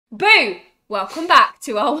Boo! Welcome back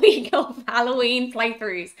to our week of Halloween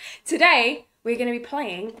playthroughs. Today, we're going to be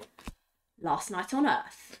playing Last Night on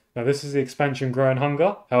Earth. Now this is the expansion Growing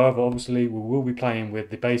Hunger, however obviously we will be playing with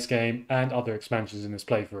the base game and other expansions in this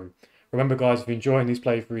playthrough. Remember guys, if you're enjoying these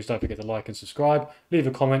playthroughs, don't forget to like and subscribe, leave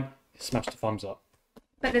a comment, smash the thumbs up.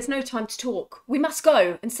 But there's no time to talk. We must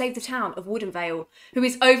go and save the town of Woodenvale, who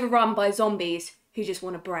is overrun by zombies who just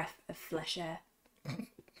want a breath of fresh air.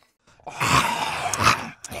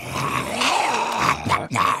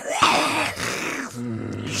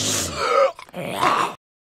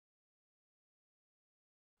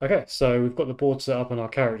 Okay, so we've got the board set up and our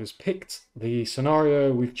characters picked. The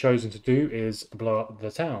scenario we've chosen to do is blow up the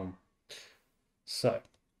town. So,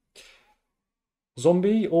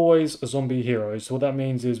 zombie, always a zombie hero. So what that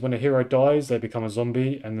means is when a hero dies, they become a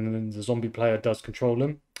zombie, and then the zombie player does control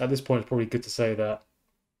them. At this point, it's probably good to say that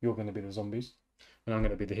you're going to be the zombies, and I'm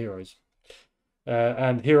going to be the heroes.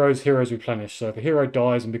 And heroes replenish. So if a hero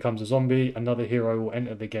dies and becomes a zombie, another hero will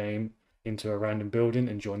enter the game into a random building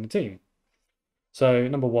and join the team. So,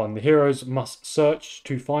 number one, the heroes must search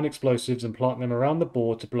to find explosives and plant them around the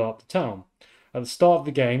board to blow up the town. At the start of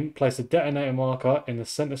the game, place a detonator marker in the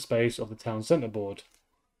center space of the town center board.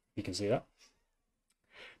 You can see that.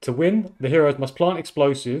 To win, the heroes must plant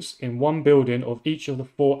explosives in one building of each of the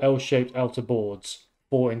 4 L-shaped outer boards,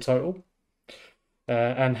 4 in total,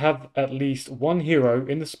 and have at least one hero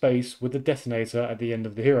in the space with the detonator at the end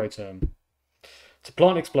of the hero turn. To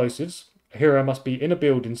plant explosives, a hero must be in a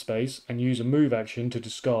building space and use a move action to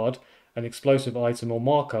discard an explosive item or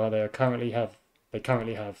marker they currently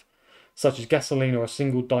have, such as gasoline or a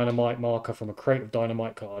single dynamite marker from a crate of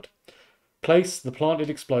dynamite card. Place the planted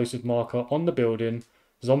explosive marker on the building.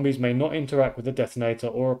 Zombies may not interact with the detonator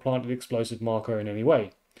or a planted explosive marker in any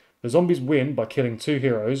way. The zombies win by killing 2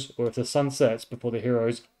 heroes, or if the sun sets before the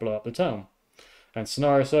heroes blow up the town. And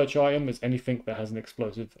scenario search item is anything that has an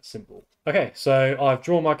explosive symbol. Okay, so I've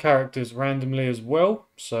drawn my characters randomly as well.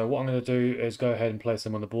 So what I'm going to do is go ahead and place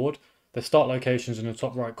them on the board. Their start locations in the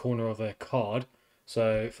top right corner of their card.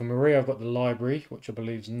 So for Maria, I've got the library, which I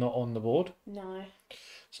believe is not on the board. No.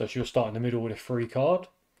 So she'll start in the middle with a free card.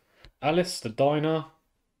 Alice, the diner.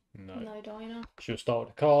 No diner. She'll start with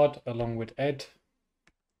a card along with Ed,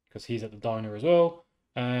 because he's at the diner as well.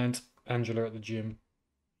 And Angela at the gym.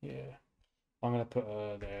 Yeah. I'm going to put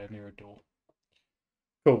her there near a door.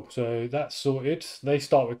 Cool, so that's sorted. They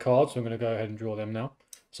start with cards, so I'm going to go ahead and draw them now.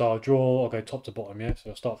 So I'll go top to bottom, yeah?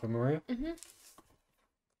 So I'll start from Maria.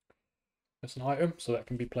 That's an item, so that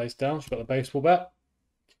can be placed down. She's got the baseball bat.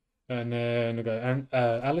 And then I'll go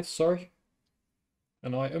Alice, sorry.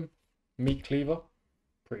 An item. Meat cleaver.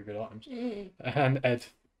 Pretty good items. And Ed.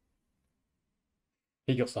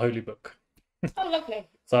 He got the holy book. Oh, lovely.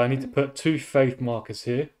 So I need to put 2 faith markers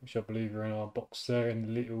here, which I believe are in our box there in the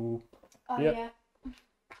little... Oh, yep. yeah.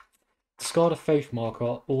 Discard a faith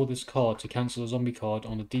marker or this card to cancel a zombie card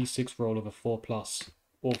on a d6 roll of a 4+,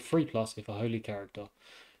 or 3+ if a holy character.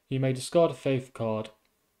 You may discard a faith card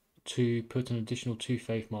to put an additional 2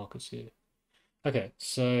 faith markers here. Okay,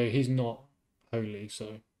 so he's not holy,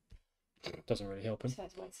 so it doesn't really help him. So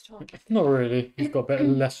it's a waste of time. Not really. He's got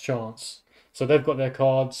less chance. So they've got their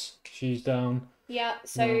cards. She's down. Yeah,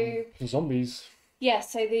 so... zombies. Yeah,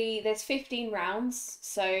 so there's 15 rounds.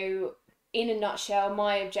 So, in a nutshell,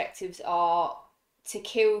 my objectives are to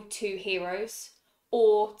kill 2 heroes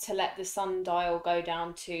or to let the sundial go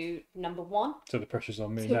down to number 1. So the pressure's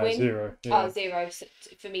on me to now, win. 0. Yeah. Oh, 0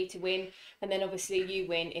 for me to win. And then obviously you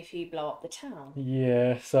win if you blow up the town.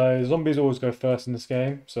 Yeah, so zombies always go first in this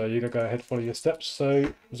game. So you gotta go ahead, follow your steps.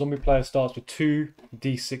 So zombie player starts with 2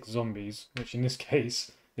 d6 zombies, which in this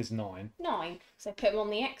case is 9. 9. So put them on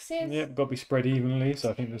the X's. Yep, got to be spread evenly.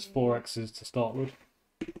 So I think there's 4 X's to start with.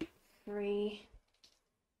 3,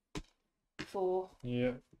 4,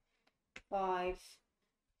 Yeah. 5,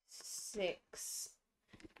 6,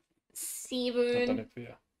 I've 7. done it for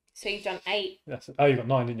you. So you've done 8. That's it. Oh, you got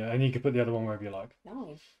 9, didn't you? And you can put the other one wherever you like.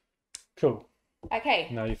 9. Cool. Okay.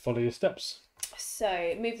 Now you follow your steps.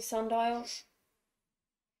 So move the sundial.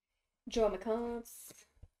 Draw my cards.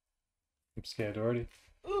 I'm scared already.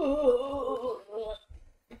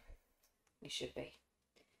 You should be.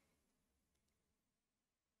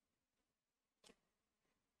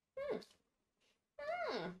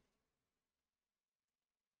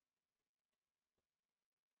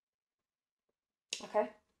 Okay.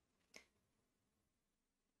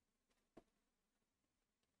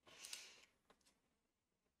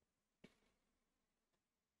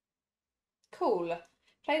 Cool.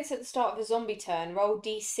 Play this at the start of a zombie turn. Roll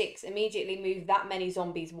d6. Immediately move that many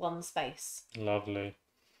zombies 1 space. Lovely.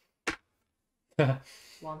 1.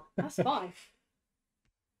 That's fine.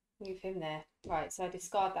 Move him there. Right, so I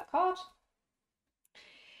discard that card.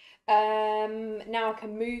 Now I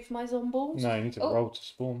can move my zombies. No, you need to roll to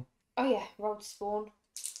spawn. Oh yeah, roll to spawn.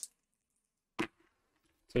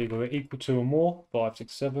 So you've got equal to or more, 5,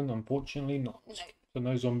 6, 7. Unfortunately not. No. So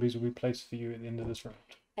no zombies will be placed for you at the end of this round.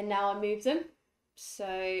 And now I move them.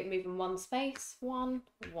 So move them 1 space. 1,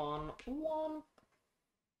 1, 1.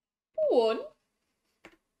 1.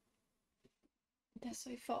 They're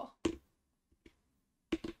so far.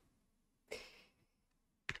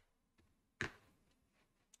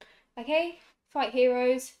 Okay, fight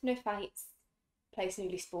heroes, no fights. Place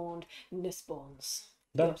newly spawned, no spawns.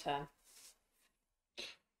 Done. Your turn.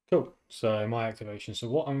 Cool. So my activation. So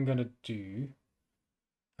what I'm gonna do,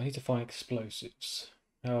 I need to find explosives.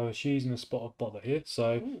 Now she's in a spot of bother here,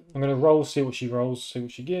 so I'm gonna roll, see what she rolls, see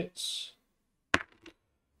what she gets.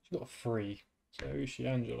 She's got a 3. So who's she?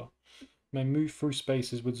 Angela. May move through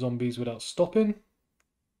spaces with zombies without stopping.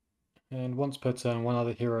 And once per turn, one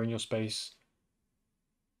other hero in your space.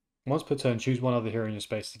 Once per turn, choose one other hero in your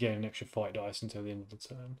space to gain an extra fight dice until the end of the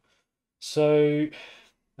turn. So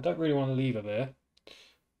I don't really want to leave her there.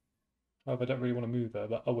 However, I don't really want to move her,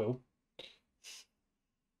 but I will.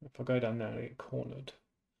 If I go down there, I get cornered.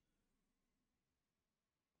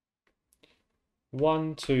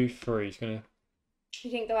 1, 2, 3. It's gonna.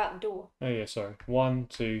 You didn't go out the door. Oh yeah, sorry. 1,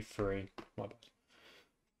 2, 3. My bad.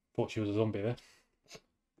 Thought she was a zombie there.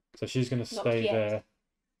 So she's gonna stay there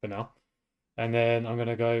for now. And then I'm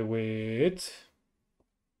gonna go with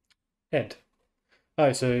Ed.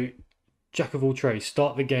 Alright, so Jack of all trades.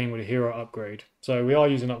 Start the game with a hero upgrade. So we are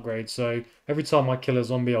using upgrades. So every time I kill a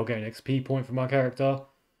zombie, I'll get an XP point for my character.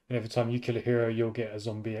 And every time you kill a hero, you'll get a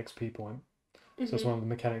zombie XP point. So that's one of the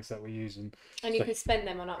mechanics that we're using. And you can spend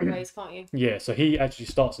them on upgrades, can't you? Yeah, so he actually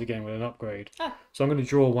starts the game with an upgrade. Ah. So I'm going to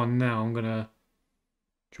draw one now. I'm going to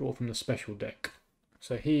draw from the special deck.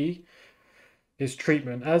 So his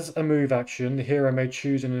treatment. As a move action, the hero may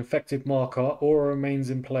choose an effective marker or a remains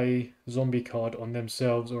in play zombie card on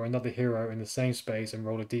themselves or another hero in the same space and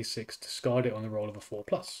roll a d6. Discard it on the roll of a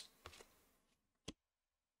 4+.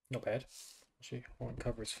 Not bad. Actually, I won't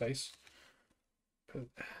cover his face.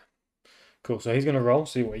 Cool, so he's going to roll,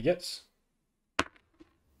 see what he gets.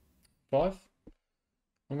 5.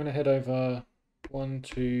 I'm going to head over 1,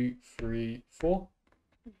 2, 3, 4.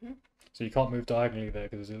 So you can't move diagonally there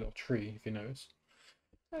because there's a little tree, if you notice.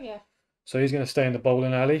 Oh, yeah. So he's going to stay in the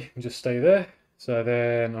bowling alley and just stay there. So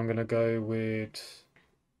then I'm going to go with...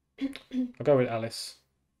 I'll go with Alice.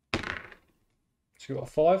 She's got a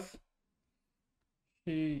 5.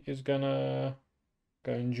 She is going to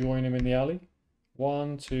go and join him in the alley.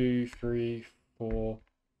 1, 2, 3, 4.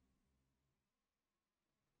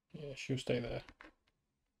 Yeah, she'll stay there.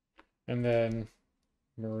 And then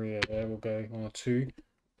Maria there will go on a 2.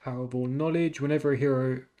 Powerball knowledge. Whenever a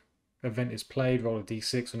hero event is played, roll a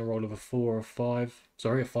d6 on a roll of a 4 or a 5.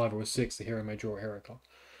 Sorry, a 5 or a 6. The hero may draw a hero card.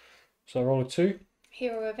 So I roll a 2.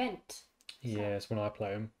 Hero event. Yeah, it's when I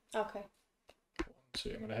play them. Okay. 1,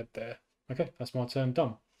 2. I'm gonna head there. Okay, that's my turn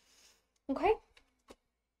done. Okay.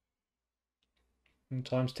 And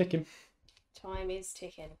time's ticking. Time is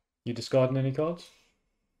ticking. You discarding any cards?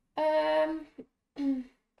 You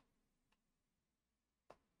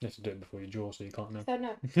have to do it before you draw, so you can't know. So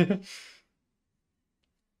no.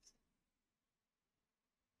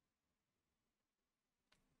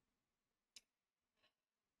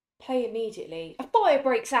 Play immediately. A fire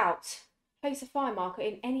breaks out. Place a fire marker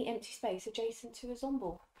in any empty space adjacent to a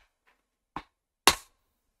zombie.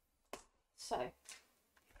 So,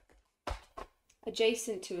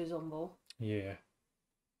 adjacent to a zombie. Yeah.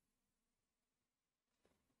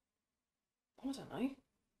 I don't know.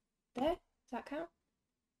 There? Does that count?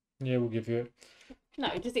 Yeah, we'll give you it. No,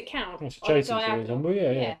 does it count? It's On a adjacent to a diagonal? zombie,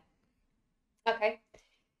 yeah. Okay.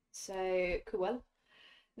 So, cool.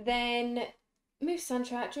 Then, move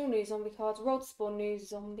soundtrack, draw new zombie cards, roll to spawn new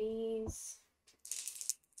zombies.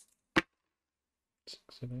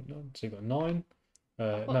 6, 7, 8, 9. So you got 9.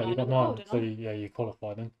 I've got No, 9 you got on the 9. board, So didn't you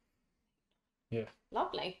qualify then. Yeah.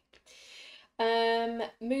 Lovely.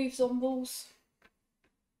 Move zombies.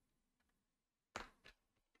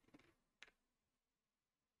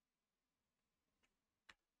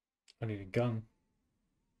 I need a gun.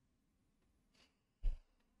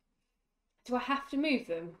 Do I have to move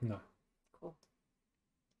them? No. Cool.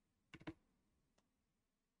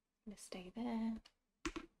 I'm gonna stay there.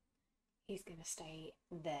 He's gonna stay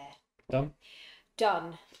there. Done.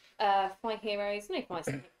 Done. Fight heroes. No fights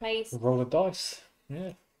in place. Roll a dice.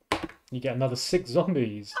 Yeah. You get another 6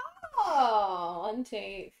 zombies. Oh, 1,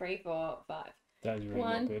 2, 3, 4, 5. That is really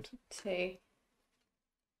 1, not good. 2,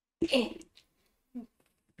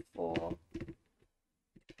 4,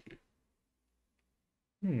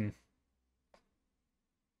 Hmm.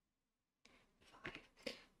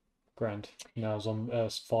 Grand. Now it's on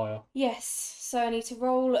fire. Yes, so I need to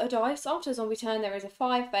roll a dice. After a zombie turn, there is a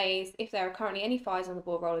 5 phase. If there are currently any fires on the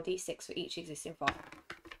board, roll a d6 for each existing fire.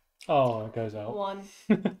 Oh, it goes out. 1.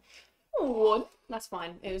 1. That's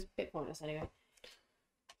fine. It was a bit pointless anyway.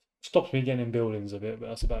 Stops me getting in buildings a bit, but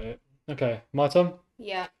that's about it. Okay, my turn?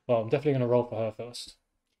 Yeah. Well, I'm definitely going to roll for her first.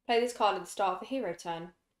 Play this card at the start of a hero turn.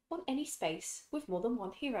 On any space with more than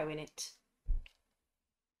one hero in it.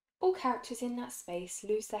 All characters in that space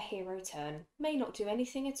lose their hero turn. May not do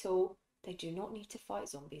anything at all. They do not need to fight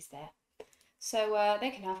zombies there. So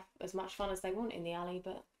they can have as much fun as they want in the alley,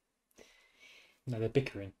 but No, they're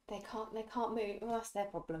bickering. they can't move. Well, that's their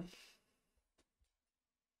problem.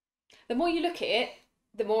 The more you look at it,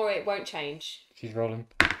 the more it won't change. She's rolling.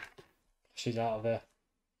 She's out of there.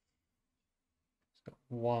 It's got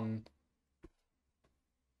 1,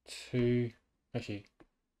 2. Actually,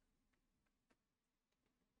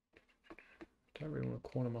 don't really want to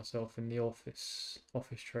corner myself in the office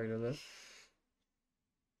trailer there.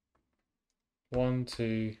 1,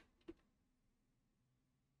 2,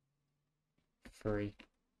 3.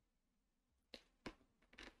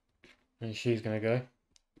 And she's gonna go.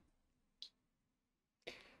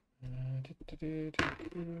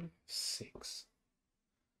 6.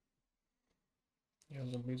 Yeah,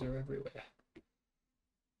 zombies are everywhere.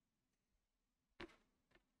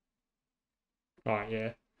 Alright,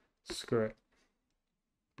 yeah. Screw it.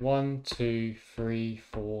 1, 2, 3,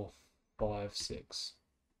 4, 5, 6.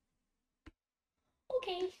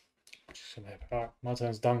 Okay. Alright, my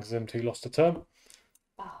turn's done because them two lost a turn.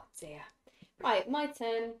 Oh dear. Right, my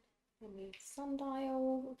turn. Let me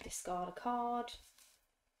sundial, discard a card.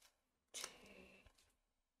 2,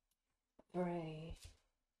 3,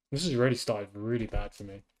 This has already started really bad for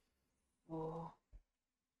me. 4.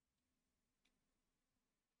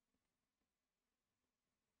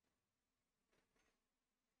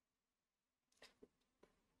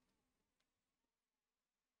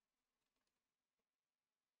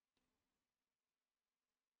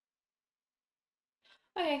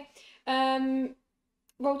 Okay.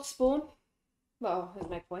 Roll to spawn. Well, there's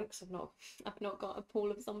no point because I've not got a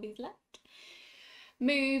pool of zombies left.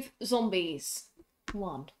 Move zombies.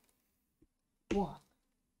 1. 1.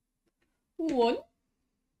 1.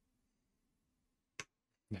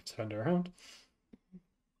 They've turned around.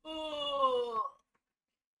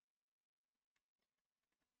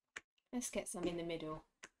 Let's get some in the middle.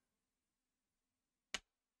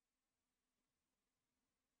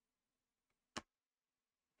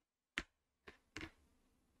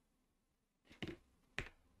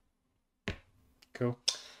 Cool.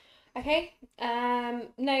 Okay.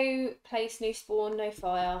 No place, new spawn, no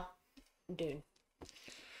fire. I'm doing.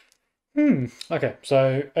 Okay,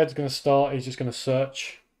 so Ed's going to start. He's just going to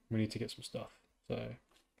search. We need to get some stuff. So,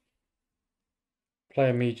 play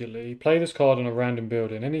immediately. Play this card on a random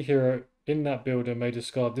building. Any hero in that building may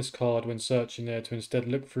discard this card when searching there to instead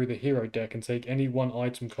look through the hero deck and take any one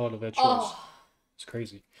item card of their choice. Oh, It's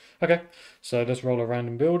crazy. Okay, so let's roll a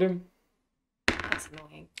random building. that's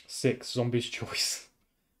annoying. 6, zombie's choice.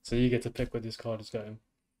 So you get to pick where this card is going.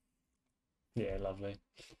 Yeah, lovely.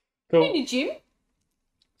 Cool. Who did you?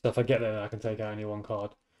 So if I get there, I can take out only one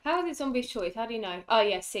card. How is it zombie's choice? How do you know? Oh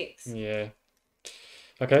yeah, 6. Yeah.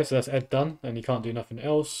 Okay, so that's Ed done, and he can't do nothing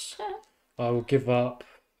else. I will give up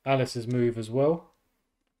Alice's move as well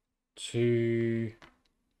to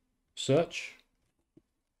search.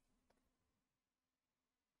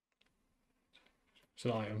 It's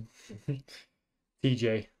an item.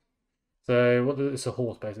 TJ. So it's a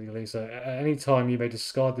horse basically. So at any time you may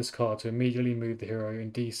discard this card to immediately move the hero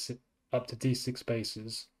in up to D6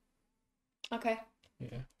 spaces. Okay.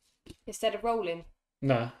 Yeah. Instead of rolling.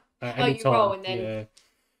 Nah. At Oh, any you time. roll and then. Yeah.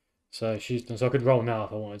 So she's done. So I could roll now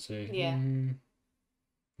if I wanted to. Yeah.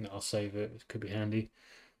 No, I'll save it. It could be handy.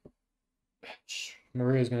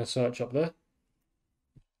 Maria's going to search up there.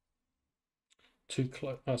 Too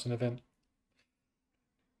close. That's an event.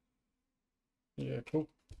 Yeah, cool.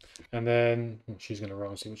 And then she's going to roll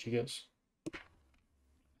and see what she gets.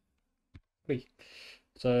 Wait.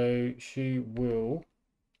 So she will.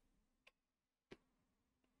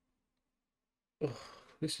 Ugh,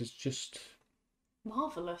 this is just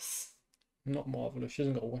Marvellous. not marvelous. She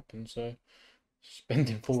hasn't got a weapon, so she's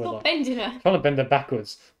bending It's forward. not Like, bending her. trying to bend her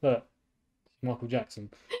backwards. Look, Michael Jackson.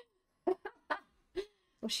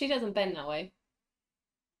 Well, she doesn't bend that way.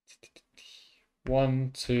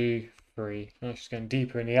 1, 2, 3. Oh, she's going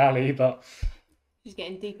deeper in the alley, but She's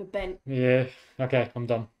getting deeper bent. yeah. Okay, I'm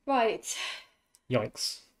done. Right.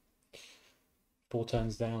 Yikes. 4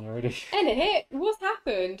 turns down already. And a hit. What's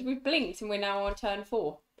happened? We've blinked and we're now on turn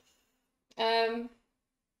 4.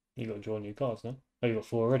 You got to draw new cards now. Oh, you got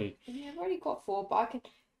 4 already. Yeah, I've already got 4, but I can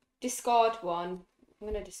discard one. I'm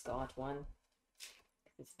gonna discard one.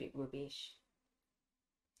 It's a bit rubbish.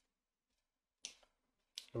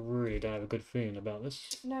 I really don't have a good feeling about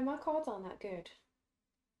this. No, my cards aren't that good.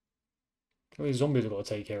 How many zombies I've got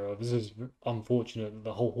to take care of? This is unfortunate that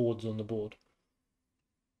the whole horde's on the board.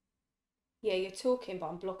 Yeah, you're talking, but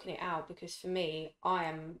I'm blocking it out because for me,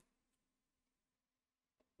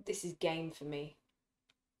 this is game for me.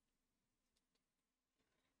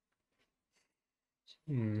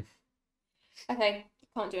 Okay,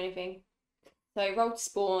 can't do anything. So roll to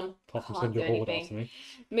spawn. Apart from Can't send do your horde anything. after me.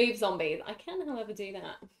 Move zombies. I can, however, do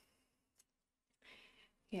that.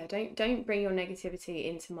 Yeah, don't bring your negativity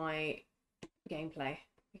into my gameplay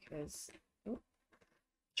because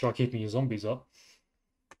Try keeping your zombies up.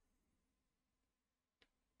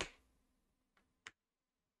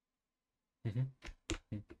 It's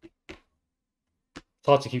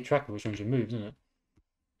hard to keep track of which ones you move, isn't it?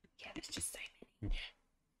 yeah, there's just so many.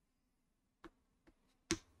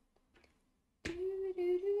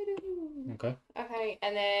 Okay. Okay,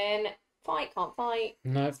 and then fight, can't fight.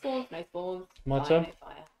 No. Spawns, no spawns. My Fire, turn. no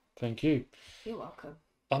fire. Thank you. You're welcome.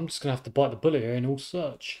 I'm just gonna have to bite the bullet here and all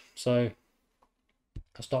search. So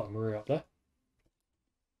I'll start with Maria up there.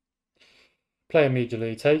 Play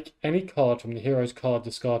immediately. Take any card from the hero's card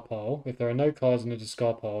discard pile. If there are no cards in the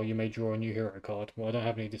discard pile, you may draw a new hero card. Well, I don't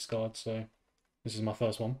have any discards, so this is my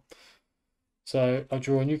first one. So I'll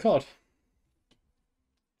draw a new card.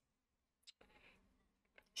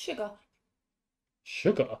 Sugar.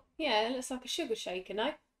 Sugar? Yeah, it looks like a sugar shaker,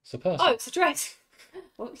 no? It's a person. Oh, it's a dress.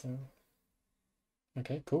 Whoops.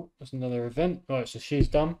 Okay, cool. That's another event. Right, so she's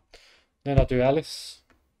done. Then I'll do Alice.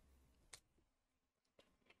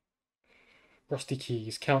 Rusty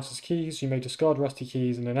keys. Counts as keys. You may discard rusty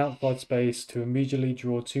keys in an outside space to immediately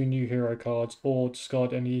draw 2 new hero cards or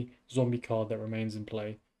discard any zombie card that remains in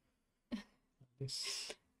play.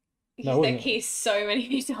 This... You said keys so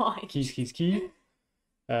many times. Keys.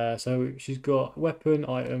 So she's got weapon,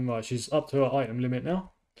 item. Right, she's up to her item limit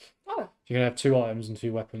now. Oh. You're going to have 2 items and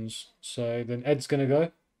 2 weapons. So then Ed's going to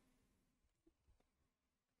go.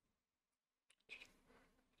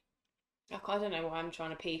 I don't know why I'm trying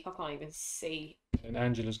to peek. I can't even see. And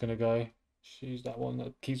Angela's going to go. She's that one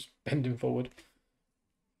that keeps bending forward.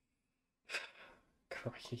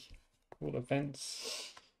 Crikey. All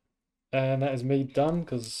events. And that is me done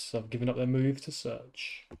because I've given up their move to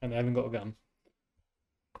search. And they haven't got a gun.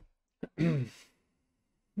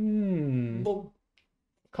 Boom.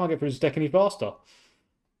 Can't get through this deck any faster.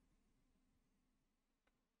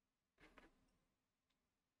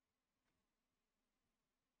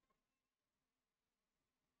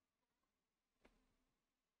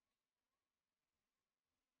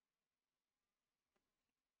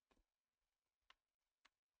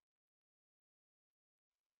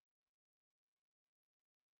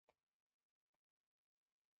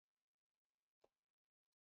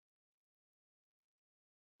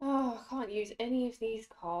 Oh, I can't use any of these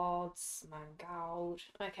cards. Mangold.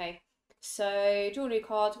 Okay. So, draw new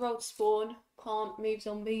cards, roll to spawn. Can't move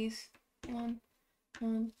zombies. One.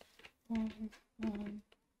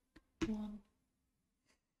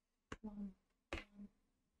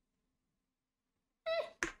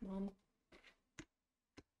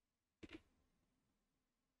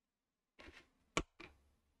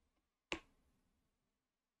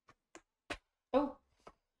 Oh.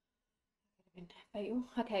 Fatal.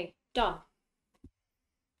 Okay, done.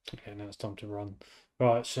 Okay, now it's time to run.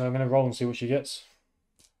 Right, so I'm going to roll and see what she gets.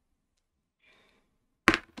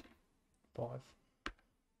 5.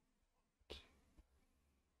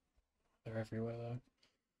 They're everywhere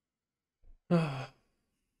though.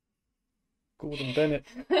 Gordon Bennett.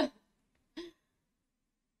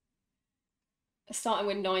 Starting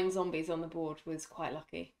with 9 zombies on the board was quite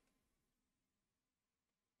lucky.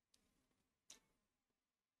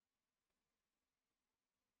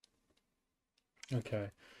 Okay.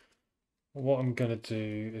 What I'm going to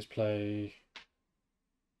do is play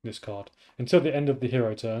this card. Until the end of the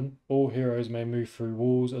hero turn, all heroes may move through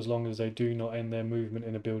walls as long as they do not end their movement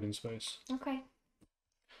in a building space. Okay.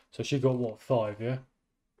 So she got what, 5, yeah?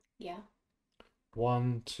 Yeah.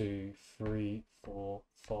 1, 2, 3, 4,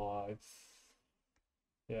 5.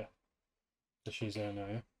 Yeah. So she's there now,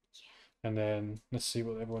 yeah? And then let's see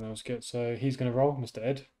what everyone else gets. So he's going to roll, Mr.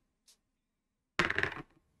 Ed.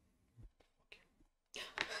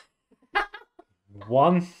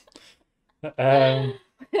 1.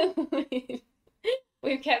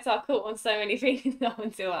 We've kept our cool on so many things up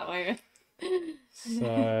until that moment.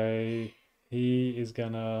 So He is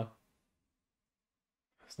gonna.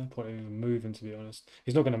 There's no point in even moving, to be honest.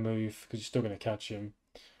 He's not gonna move because you're still gonna catch him.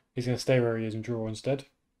 He's gonna stay where he is and draw instead.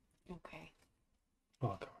 Okay.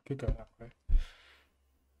 Oh, God, I could go that way.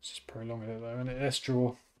 It's just prolonging it though, isn't it? Let's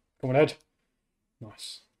draw. Come on, Ed.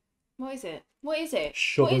 Nice. What is it? What is it?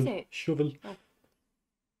 Shovel. What is it? Shovel. Oh.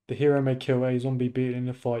 The hero may kill a zombie beaten in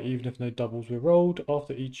a fight even if no doubles were rolled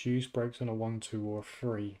after each use breaks on a 1, 2, or a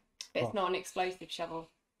 3. But it's not an explosive shovel.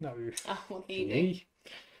 No. Oh, what do you do? Gee.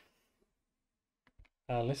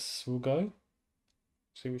 Alice will go.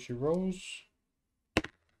 See what she rolls.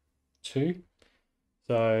 2.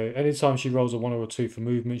 So anytime she rolls a 1 or a 2 for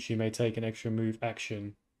movement, she may take an extra move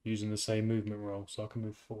action using the same movement roll. So I can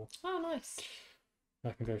move 4. Oh, nice. I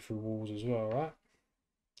can go through walls as well, right?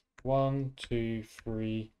 1, 2,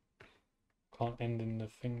 3. Can't end in the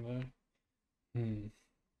thing though.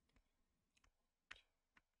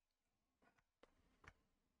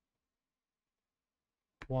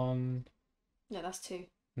 1. No, that's 2.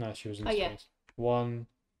 No, she was in Oh, yeah. space. 1,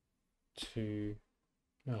 2.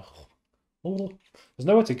 Oh, there's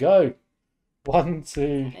nowhere to go. 1,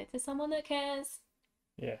 2. Tell it to someone that cares.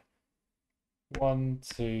 Yeah. 1,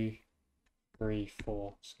 2, 3,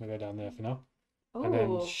 4. Just gonna go down there for now. And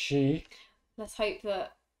then Oh, she let's hope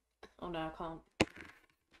that. Oh no, I can't.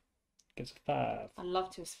 gets a 5. I'd love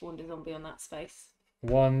to have spawned a zombie on that space.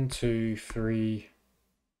 1, 2, 3,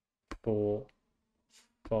 4,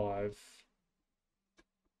 5.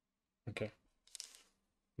 Okay.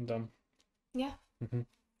 I'm done. Yeah.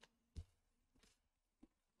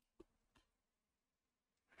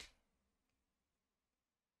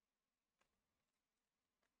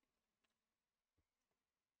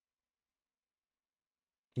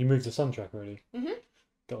 You moved the sun track already? Mhm.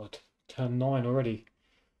 God, turn 9 already.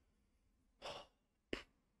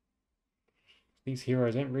 These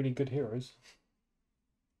heroes ain't really good heroes.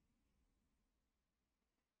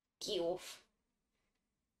 Get off.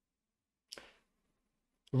 It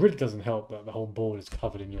really doesn't help that the whole board is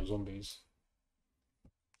covered in your zombies.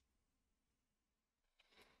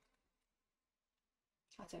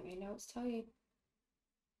 I don't really know what to tell you.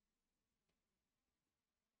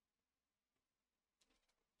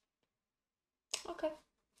 Okay.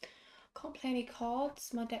 Can't play any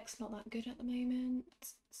cards. My deck's not that good at the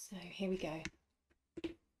moment. So here we go.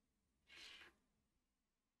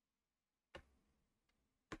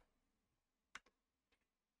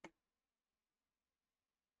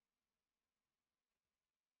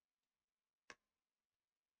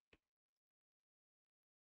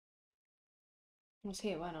 I was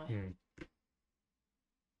here, weren't I?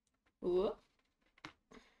 Ooh.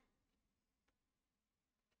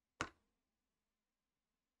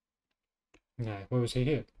 No, where was he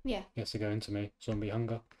here? Yeah. He has to go into me. Zombie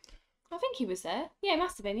hunger. I think he was there. Yeah, it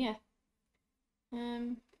must have been, yeah.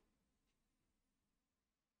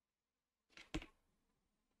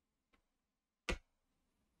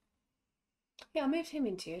 Yeah, I moved him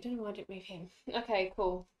into you. I don't know why I didn't move him. Okay,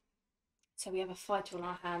 cool. So we have a fighter on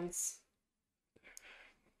our hands.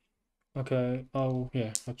 Okay, oh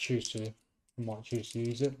yeah, I choose to. I might choose to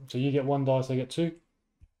use it. So you get 1 dice, I get 2.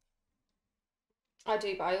 I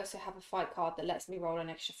do, but I also have a fight card that lets me roll an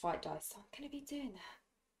extra fight dice. So I'm going to be doing that.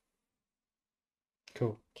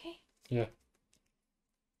 Cool. Okay. Yeah.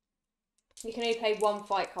 You can only play 1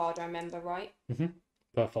 fight card, I remember, right?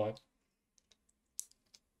 Per fight.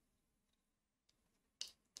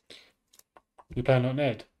 You're playing on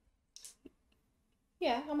Ed.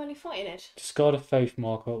 Yeah, I'm only fighting it. Discard a faith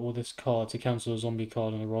marker or this card to cancel a zombie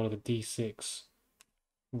card on a roll of a d6.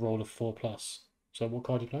 Roll of 4+. So what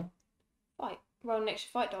card do you play? Fight. Roll an extra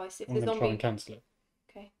fight dice if I'm the going to zombie. try and cancel it.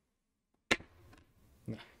 Okay.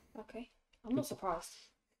 No. Okay. I'm not surprised.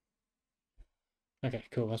 Okay,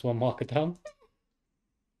 cool. That's 1 marker down.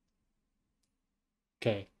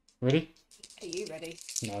 Okay, ready? Are you ready?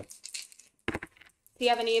 No. Do you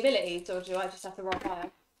have any abilities, or do I just have to roll higher?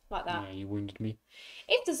 Like that? No, you wounded me.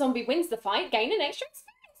 If the zombie wins the fight, gain an extra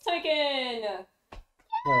experience token!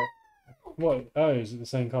 Right. What? Oh, is it the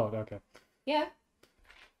same card? Okay. Yeah.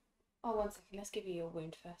 Oh, 1 second. Let's give you your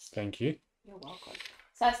wound first. Thank you. You're welcome.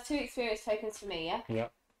 So that's 2 experience tokens for me, yeah? Yeah.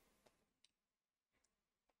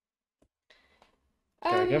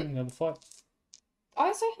 Go again, another fight. I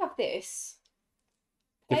also have this.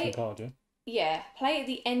 Different card, yeah? Yeah, play at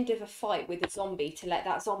the end of a fight with a zombie to let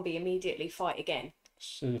that zombie immediately fight again.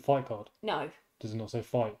 So the fight card. No. Does it not say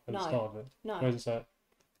fight at the No. start of it? No. Where does it say?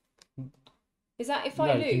 Is that if No,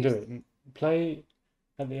 I you lose? can do it. Play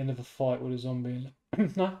at the end of a fight with a zombie.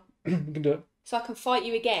 No, you can do it. So I can fight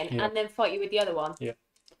you again Yeah. and then fight you with the other one? Yeah.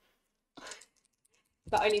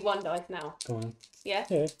 But only 1 dice now. Go on. Yeah?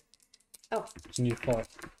 Yeah. Oh. It's a new fight.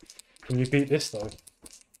 Can you beat this though?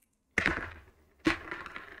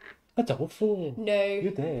 A double 4. No.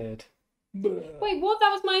 You're dead. Wait, what?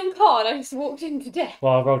 That was my own card. I just walked into death.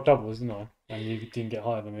 Well, I rolled doubles, didn't I? And you didn't get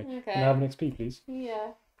higher than me. Okay. Can I have an XP, please? Yeah.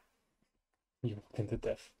 You walked into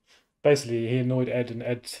death. Basically, he annoyed Ed, and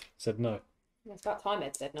Ed said no. It's about time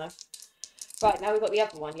Ed said no. Right, now we've got the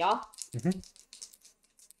other one, yeah? Mhm.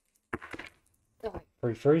 Alright.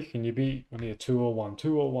 3-3. Can you beat? I need a 2 or 1.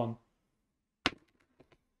 2 or 1.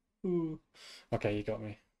 Ooh. Okay, you got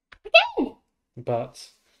me. Again!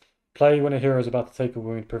 But play when a hero is about to take a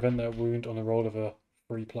wound. Prevent that wound on a roll of a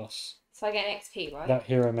 3+. So I get an XP, right? That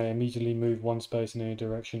hero may immediately move 1 space in any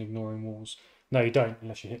direction, ignoring walls. No, you don't,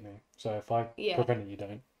 unless you hit me. So if I prevent it, you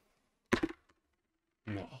don't.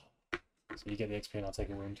 No. So you get the XP and I'll take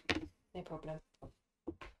a wound. No problem.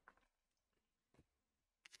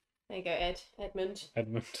 There you go, Ed. Edmund.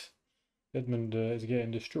 Edmund is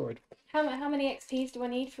getting destroyed. How many XPs do I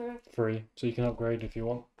need for... 3. So you can upgrade if you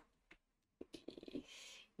want.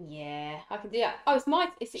 Yeah, I can do that. Oh, it's my...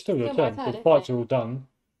 It's Still your turn. my turn, The fights are all done.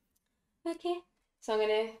 Okay. So I'm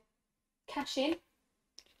going to cash in.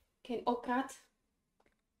 Get an odd card.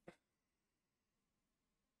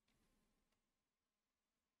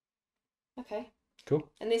 Okay. Cool.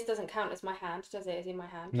 And this doesn't count as my hand, does it? It's in my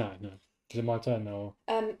hand. No. Is it my turn now?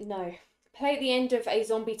 No. Play at the end of a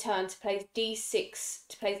zombie turn to place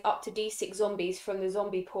up to D6 zombies from the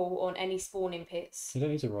zombie pool on any spawning pits. You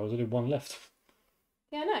don't need to roll. There's only 1 left.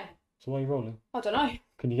 Yeah, I know. So why are you rolling? I don't know.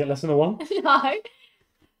 Can you get less than a 1? No.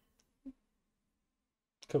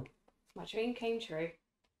 Cool. My dream came true.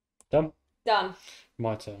 Done? Done.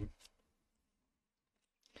 My turn.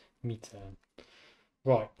 Me turn.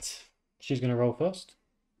 Right. She's going to roll first.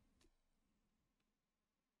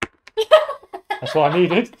 That's what I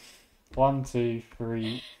needed. 1, 2,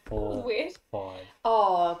 3, 4, Weird. 5.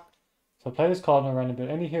 Oh. So play this card in a random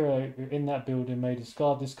building. Any hero in that building may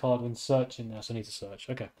discard this card when searching there. So I need to search.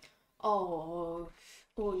 Okay. Oh.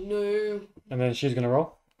 Oh no. And then she's going to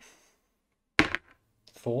roll.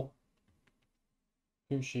 4.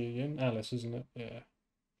 Who's she again? Alice, isn't it? Yeah.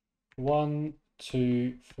 1,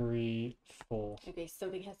 2, 3, 4. Okay,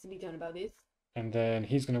 something has to be done about this. And then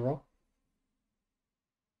he's going to roll.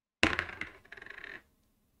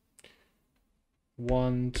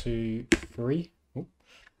 1, 2, 3. Ooh.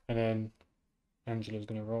 And then Angela's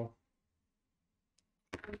going to roll.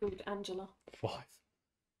 I'm called Angela. 5.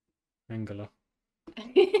 Angela.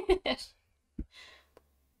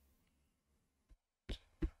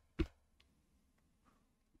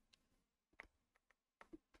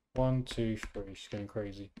 1, 2, 3. She's going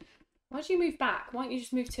crazy. Why'd you move back? Why don't you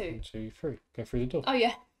just move 2? 1, 2, 3. Go through the door. Oh,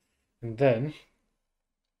 yeah. And then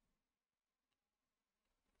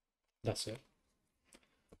that's it.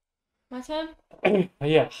 My turn?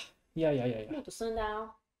 Yeah. Not the sundown.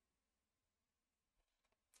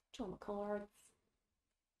 Draw my cards.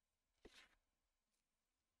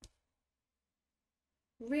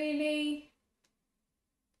 Really?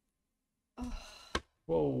 Oh,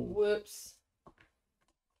 Whoa. whoops.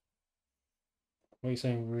 What are you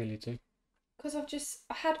saying really to? Because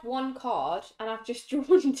I had one card and I've just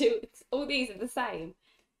drawn 2. All these are the same.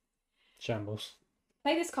 Shambles.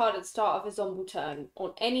 Play this card at the start of a zombie turn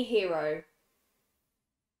on any hero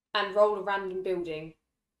and roll a random building.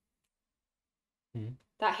 Mm-hmm.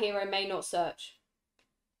 That hero may not search.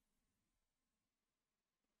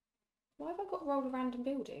 Why have I got to roll a random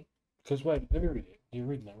building? Because wait, let me read it. You're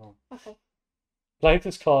reading that wrong. Okay. Play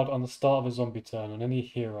this card on the start of a zombie turn on any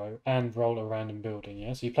hero and roll a random building,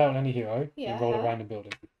 yeah? So you play on any hero and roll a random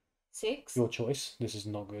building. 6. Your choice. This is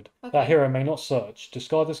not good. Okay. That hero may not search.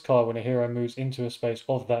 Discard this card when a hero moves into a space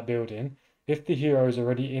of that building. If the hero is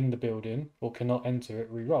already in the building or cannot enter it,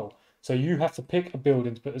 re-roll. So you have to pick a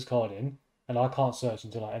building to put this card in, and I can't search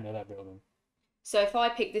until I enter that building. So if I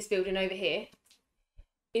pick this building over here,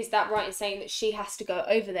 is that right in saying that she has to go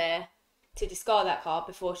over there to discard that card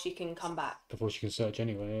before she can come back? Before she can search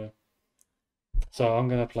anyway, yeah. So I'm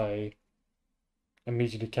going to play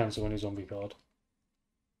immediately cancel any zombie card.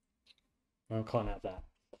 I can't have that.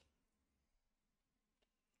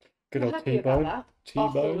 Good old T-Bone.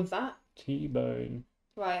 All of that. T-Bone.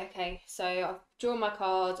 Right, okay. So I've drawn my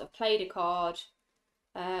card, I've played a card.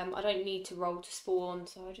 I don't need to roll to spawn,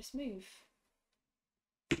 so I just move.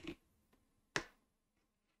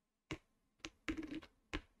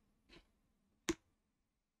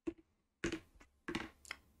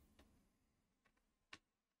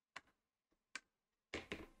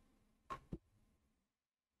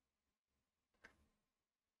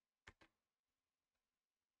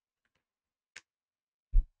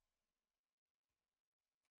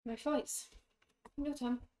 No fights. Your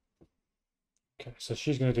turn. Okay, so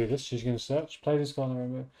she's going to do this. She's going to search. Play this card.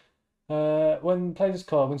 When play this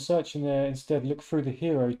card, when searching there, instead look through the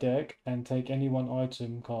hero deck and take any one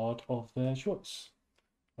item card of their choice.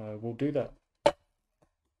 We'll do that.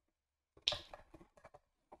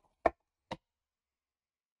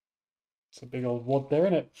 It's a big old wad there,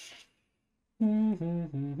 isn't it?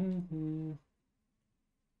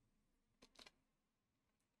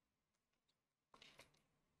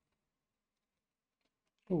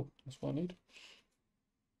 Oh, that's what I need.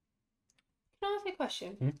 Can I ask you a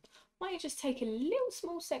question? Hmm? Why don't you just take a little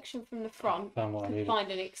small section from the front Found what I and needed.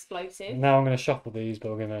 find an explosive? Now I'm going to shuffle these, but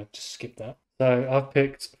we're going to just skip that. So I've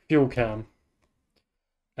picked fuel can.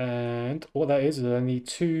 And what that is I need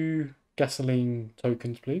 2 gasoline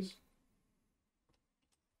tokens, please.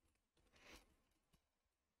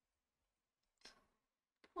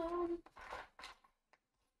 Um,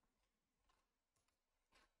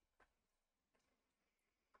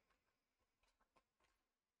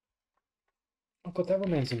 Oh god, that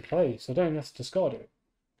remains in play, so I don't have to discard it.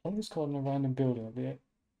 On this card in a random building,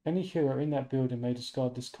 any hero in that building may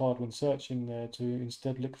discard this card when searching there to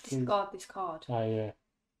instead look through. discard this card. Ah, yeah.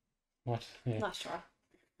 What? Yeah. Nice try.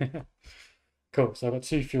 Cool. So I've got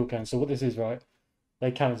 2 fuel cans. So what this is, right?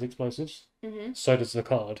 They count as explosives. Mm-hmm. So does the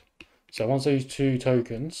card. So once I use 2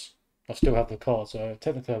 tokens, I still have the card. So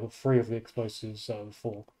technically, I've got 3 of the explosives out of the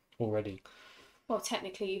 4 already. Well,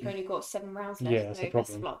 technically, you've only got 7 rounds left. Yeah, that's so the best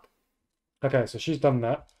of problem. luck. Okay, so she's done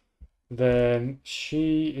that. Then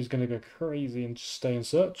she is going to go crazy and just stay in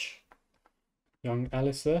search. Young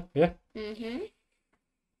Alice there, yeah? Mm-hmm.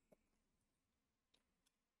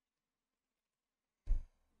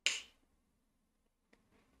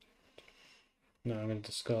 No, I'm going to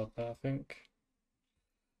discard that, I think.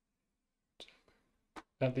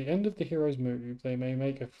 At the end of the hero's move, they may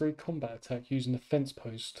make a free combat attack using the fence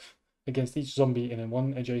post against each zombie in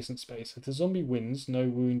one adjacent space. If the zombie wins, no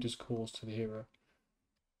wound is caused to the hero.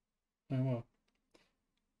 Oh well.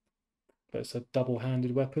 But it's a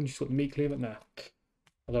double-handed weapon. She's got the meat cleaver. Nah,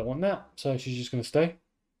 I don't want that. So she's just going to stay.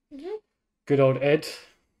 Mm-hmm. Good old Ed.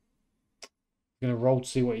 Going to roll to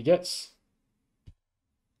see what he gets.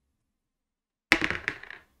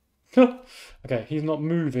 Okay, he's not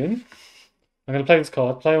moving. I'm going to play this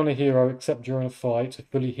card. Play on a hero except during a fight to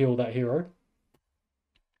fully heal that hero.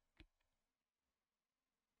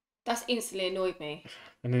 That's instantly annoyed me.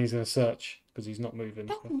 And then he's going to search because he's not moving.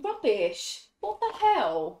 That's rubbish. What the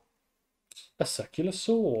hell? A secular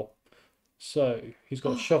saw. So he's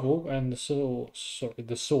got a shovel and the saw. Sorry,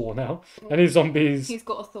 the saw now. Any zombies. He's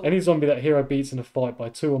got a thought. Any zombie that hero beats in a fight by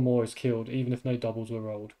 2 or more is killed, even if no doubles were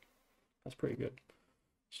rolled. That's pretty good.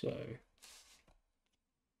 So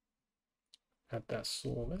add that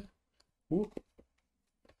saw there. Ooh.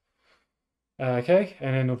 Okay,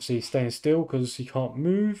 and then obviously staying still because he can't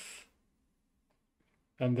move.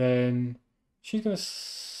 And then she's going to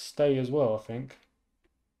stay as well, I think.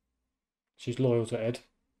 She's loyal to Ed.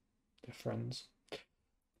 They're friends.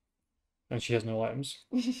 And she has no items.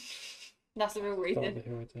 That's the real Start reason. of the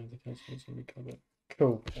hero turn to cancel and recover.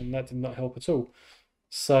 Cool, and that did not help at all.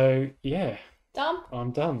 So yeah, Done?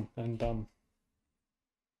 I'm done and done.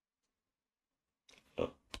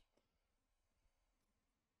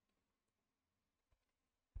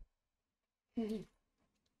 Mm-hmm.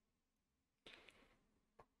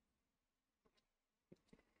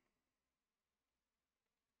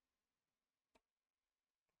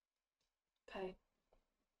 Okay.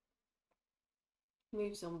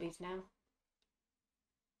 Move zombies now.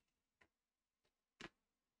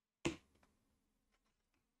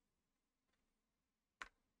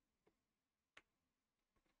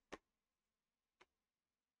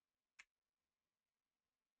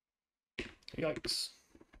 Yikes.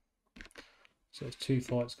 So there's 2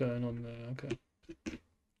 fights going on there. Okay.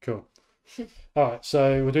 Cool. Alright,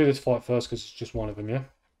 so we'll do this fight first because it's just one of them, yeah?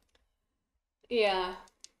 Yeah.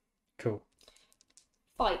 Cool.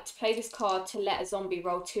 Fight. Play this card to let a zombie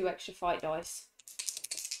roll 2 extra fight dice.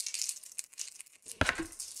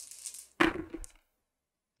 Okay,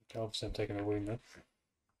 obviously I'm taking a wound then.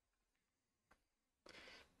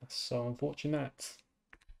 That's so unfortunate.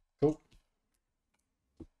 Cool.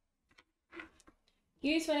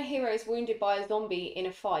 Use when a hero is wounded by a zombie in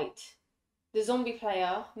a fight. The zombie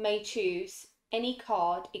player may choose any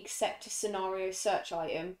card except a scenario search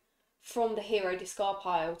item from the hero discard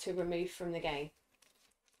pile to remove from the game.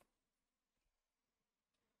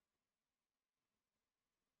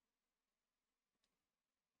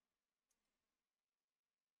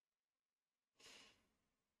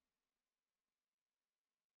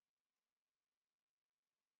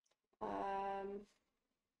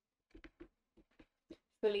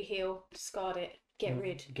 Fully heal, discard it. Get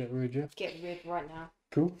rid. Get rid, yeah. Get rid right now.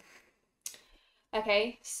 Cool.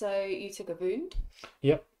 Okay, so you took a wound.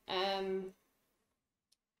 Yep. So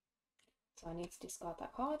I need to discard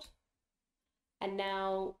that card. And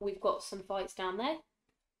now we've got some fights down there.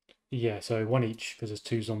 Yeah, so one each because there's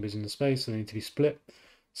 2 zombies in the space, so they need to be split.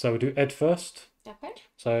 So we'll do Ed first. Okay.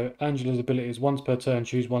 So Angela's ability is once per turn,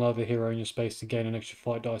 choose one other hero in your space to gain an extra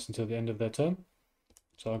fight dice until the end of their turn.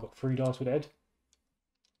 So I've got 3 dice with Ed.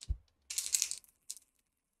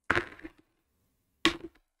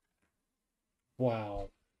 Wow.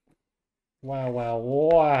 Wow, wow,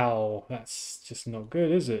 wow. That's just not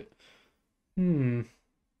good, is it?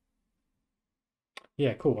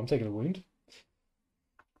 Yeah, cool. I'm taking a wound.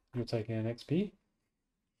 You're taking an XP.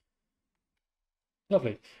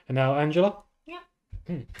 Lovely. And now Angela? Yeah.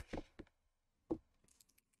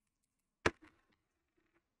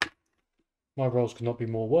 My rolls could not be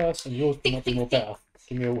more worse, and yours could not be more better.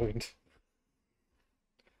 Give me a wound.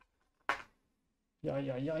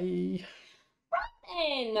 Yay.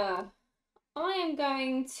 Then I am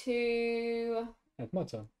going to. It's my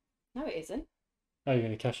turn. No, it isn't. Oh, you're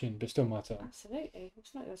going to cash in, but still my turn. Absolutely.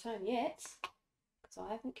 It's not your turn yet, because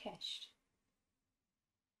I haven't cashed.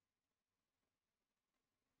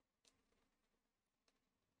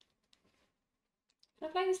 Can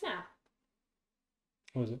I play this now?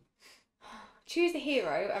 What is it? Choose a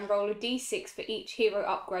hero and roll a d6 for each hero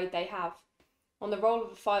upgrade they have. On the roll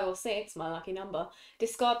of a 5 or 6, my lucky number,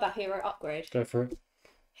 discard that hero upgrade. Go for it.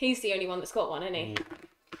 He's the only one that's got one, isn't he?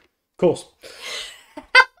 Of course.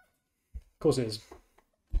 Of course it is.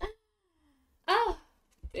 Oh,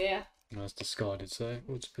 dear. No, it's discarded, so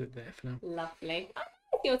we'll just put it there for now. Lovely.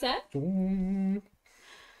 Your turn.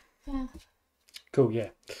 Cool, yeah.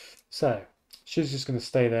 So, she's just going to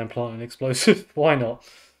stay there and plant an explosive. Why not?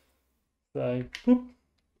 So, whoop.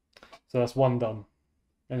 So that's 1 done.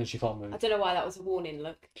 And then she can't move. I don't know why that was a warning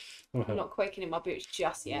look. Well, I'm not quaking in my boots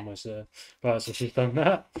just yet. almost there. Right, so she's done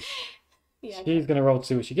that. Yeah. She's going to roll to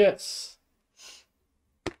see what she gets.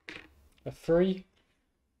 A 3.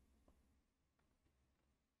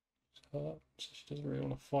 So she doesn't really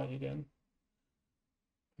want to fight again.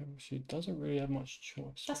 She doesn't really have much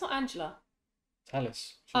choice. That's not Angela. It's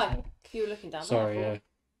Alice. She's Oh, not... you were looking down Sorry, there.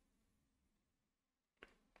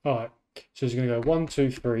 yeah. Alright, so she's going to go 1,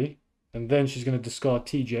 2, 3, and then she's going to discard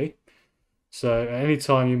TJ. So at any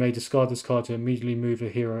time you may discard this card to immediately move a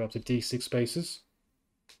hero up to D6 spaces.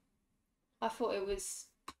 I thought it was.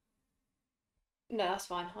 No, that's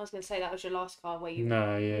fine. I was going to say that was your last card where you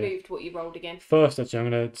No, moved what you rolled again. First, actually, I'm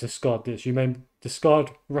going to discard this. You may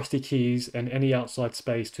discard Rusty Keys and any outside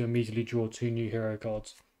space to immediately draw 2 new hero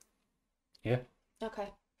cards. Yeah? Okay.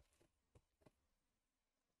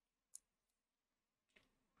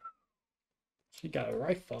 She got a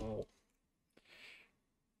rifle.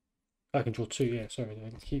 I can draw 2, yeah, sorry. I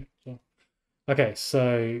can keep. So. Okay,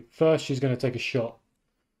 so first she's going to take a shot.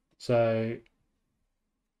 So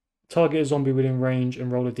target a zombie within range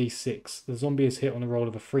and roll a d6. The zombie is hit on a roll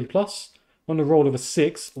of a 3+. On the roll of a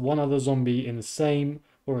 6, one other zombie in the same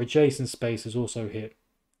or adjacent space is also hit.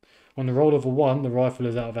 On the roll of a 1, the rifle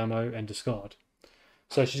is out of ammo and discard.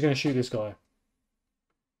 So she's going to shoot this guy.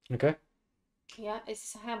 Okay? Yeah, is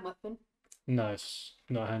this a hand weapon? No, it's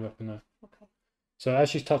not a hand weapon, no. Okay. So as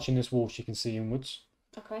she's touching this wall, she can see inwards.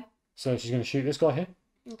 Okay. So she's going to shoot this guy here.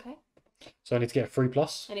 Okay. So I need to get a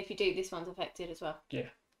 3+. And if you do, this one's affected as well. Yeah.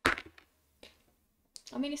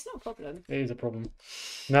 I mean, it's not a problem. It is a problem.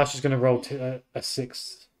 Now she's going to roll a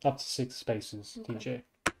 6, up to 6 spaces, Okay. TJ.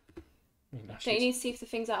 Don't you need to see if the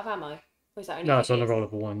thing's out of ammo? Or is that only No, if it's on the is? roll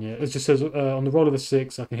of a 1, yeah. It just says on the roll of a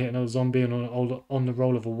 6, I can hit another zombie, and on the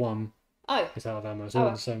roll of a 1, Oh. it's out of ammo. It's all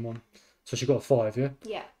on the same one. So she got a 5, yeah?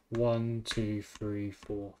 Yeah. 1, 2, 3,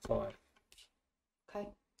 4, 5. Okay.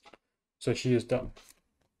 So she is done.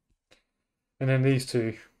 And then these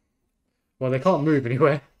two, well, they can't move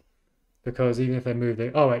anywhere. Because even if they move,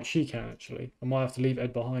 they... Oh, wait, she can, actually. I might have to leave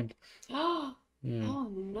Ed behind. Oh, Yeah. oh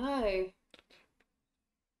no.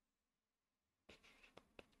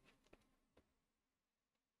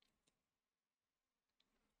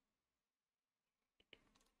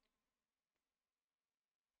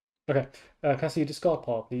 Okay, can I see a discard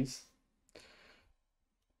pile, please?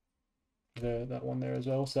 That one there as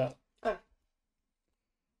well. So that... Oh.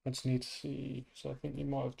 I just need to see. So I think you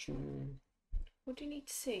might have drew... What do you need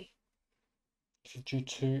to see? If you drew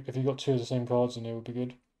 2, if you got 2 of the same cards, then it would be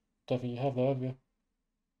good. Don't think you have that, have you?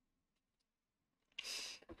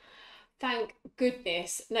 Thank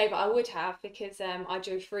goodness. No, but I would have because I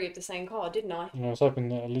drew 3 of the same card, didn't I? I was hoping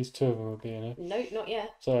that at least 2 of them would be in it. No, not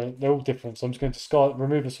yet. So they're all different. So I'm just going to discard,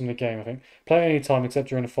 remove this from the game, I think. Play at any time except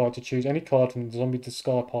during a fight to choose any card from the zombie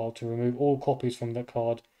discard pile to remove all copies from that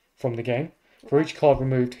card from the game. For each card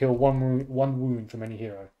removed, heal one wound from any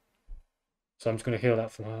hero. So I'm just going to heal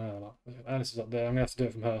that from her. Alice is up there. I'm going to have to do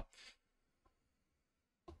it from her.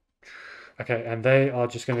 Okay, and they are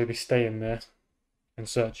just going to be staying there and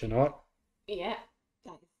searching, alright? Yeah,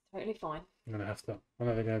 that is totally fine. I'm going to have to. I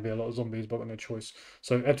know there are going to be a lot of zombies, but I've got no choice.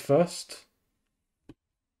 So Ed first.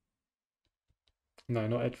 No,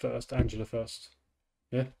 not Ed first. Angela first.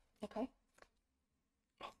 Yeah? Okay.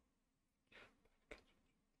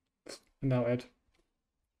 And now Ed.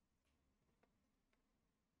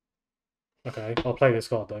 Okay, I'll play this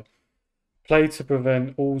card though. Play to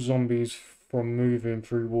prevent all zombies from moving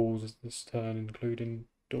through walls this turn, including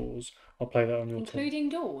doors. I'll play that on your turn. Including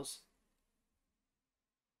doors.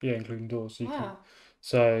 Yeah, including doors. So, Wow.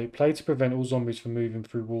 so play to prevent all zombies from moving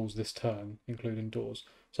through walls this turn, including doors.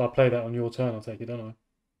 So I'll play that on your turn, I'll take it, don't I?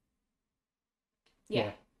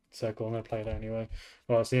 Yeah. So cool, I'm going to play that anyway.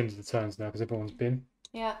 Well, it's the end of the turns now because everyone's been.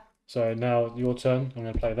 Yeah. So now your turn, I'm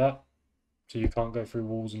going to play that. So you can't go through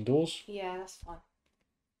walls and doors. Yeah, that's fine.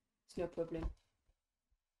 It's no problem.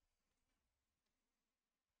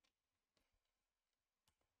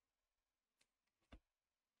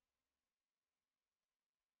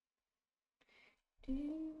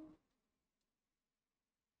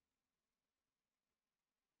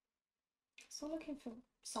 Still looking for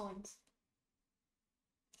signs.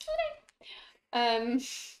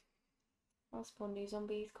 Respawn new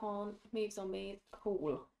zombies, can't move zombies.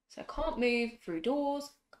 Cool. So can't move through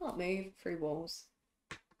doors, can't move through walls.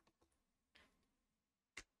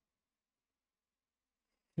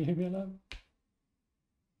 Leave me alone.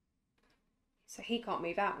 So he can't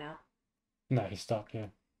move out now. No, he's stuck, yeah.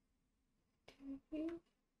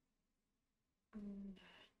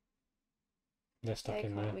 They're stuck They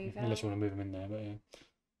in can't there. move Unless you out. want to move them in there, but yeah.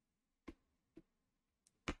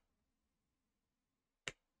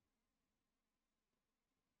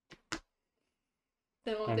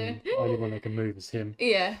 Don't know what I'm And doing. only one that can move is him.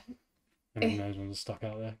 Yeah. And then those ones are stuck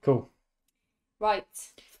out there. Cool. Right.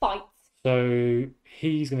 Fight. So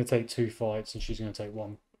he's going to take 2 fights and she's going to take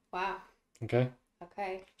 1. Wow. Okay?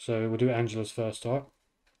 Okay. So we'll do Angela's first, alright?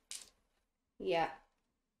 Yeah.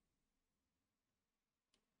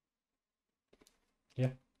 Yeah.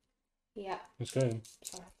 Yeah. Let's go then.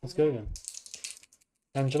 Sorry. Let's go then.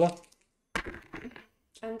 Angela?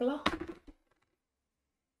 Angela.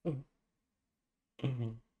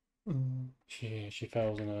 She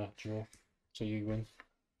fails in a draw. So you win.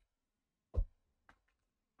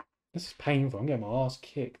 This is painful. I'm getting my ass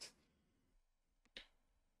kicked.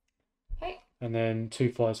 Okay. And then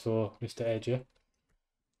 2 fights for Mr. Edger.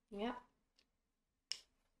 Yeah.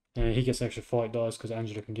 And he gets extra fight dice because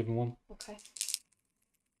Angela can give him 1. Okay.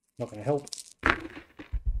 Not going to help.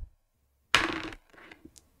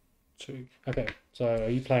 2. Okay, so are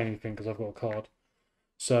you playing anything? Because I've got a card.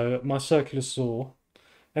 So my circular saw.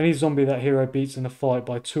 Any zombie that hero beats in a fight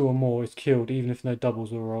by 2 or more is killed, even if no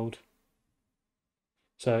doubles were rolled.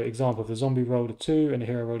 So example, if the zombie rolled a 2 and the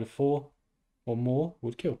hero rolled a 4 or more,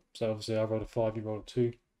 would kill. So obviously I rolled a 5, you rolled a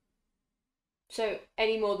 2. So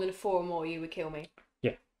any more than a 4 or more, you would kill me.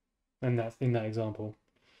 Yeah, and that's in that example.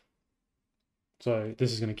 So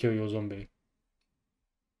this is going to kill your zombie.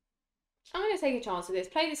 I'm going to take a chance with this.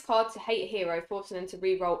 Play this card to hate a hero, forcing them to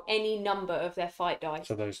re-roll any number of their fight dice.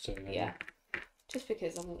 So those 2. Yeah. Just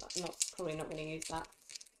because I'm probably not going to use that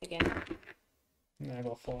again. Yeah, I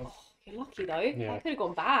got 5. Oh, you're lucky though. Yeah. That could have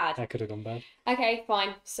gone bad. That could have gone bad. Okay,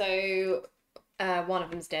 fine. So one of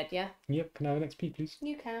them's dead, yeah? Yep, can I have an XP, please?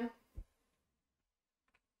 You can.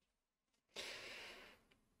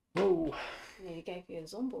 Whoa. Nearly gave you a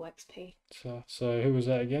Zombo XP. So who was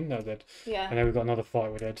that again? No, Ed. Yeah. And then we've got another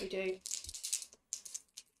fight with Ed. We do.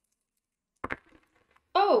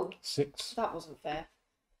 Oh! 6. That wasn't fair.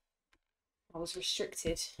 I was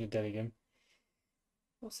restricted. You're dead again.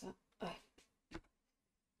 What's that? Oh.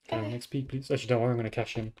 Can I have an XP, please? Actually, don't worry, I'm going to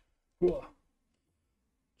cash in.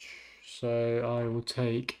 So I will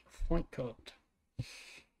take fight card.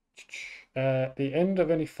 At the end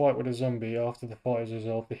of any fight with a zombie, after the fight is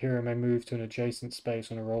resolved, the hero may move to an adjacent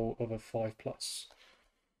space on a roll of a 5+.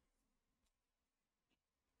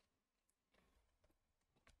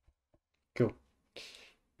 Cool.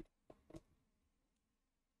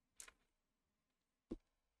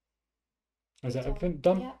 Is that everything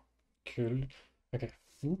done? Yeah. Cool. Okay.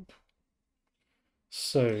 Whoop.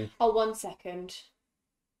 So. Oh, 1 second.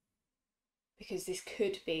 Because this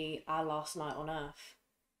could be our last night on Earth.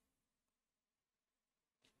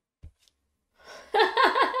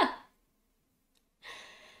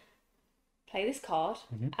 Play this card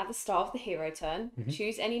at the start of the hero turn.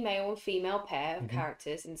 Choose any male and female pair of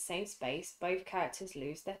characters in the same space. Both characters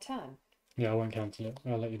lose their turn. Yeah, I won't cancel it.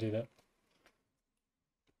 I'll let you do that.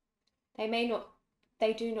 They may not.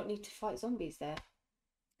 They do not need to fight zombies there.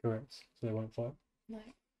 Correct. So they won't fight. No.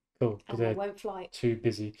 Cool. And they won't fly. Too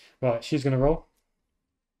busy. Right, she's gonna roll.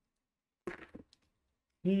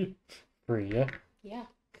 3, yeah? Yeah.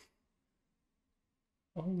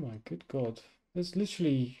 Oh my good god. This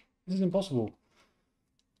is impossible.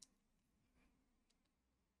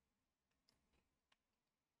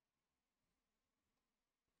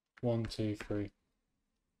 One, two, three.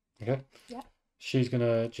 Okay. Yeah. She's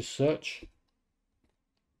gonna just search.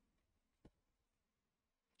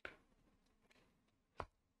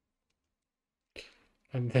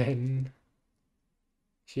 And then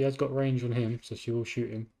she has got range on him, so she will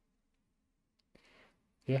shoot him.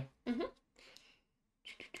 Yeah?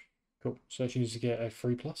 Cool. So she needs to get a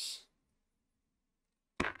 3+.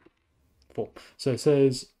 4. So it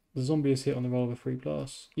says the zombie is hit on the roll of a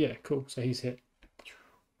 3+. Yeah, cool. So he's hit.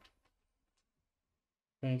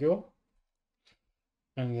 There you go.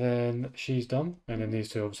 And then she's done. And then these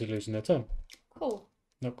two obviously losing their turn. Cool.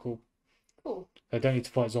 Not cool. Cool. They don't need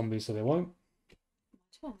to fight zombies, so they won't.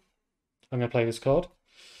 Sure. I'm going to play this card.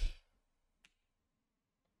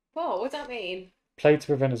 Whoa, what does that mean? Play to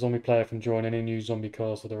prevent a zombie player from drawing any new zombie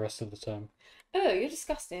cards for the rest of the turn. Oh, you're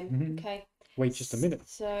disgusting. Okay. Wait just a minute.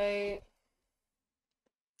 So,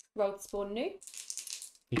 roll to spawn new.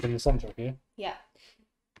 You can the sun drop here. Yeah.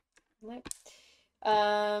 Nope.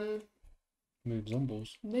 Move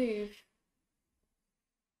zombies. Move.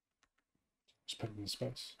 Just put it in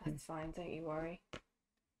space. That's fine, don't you worry.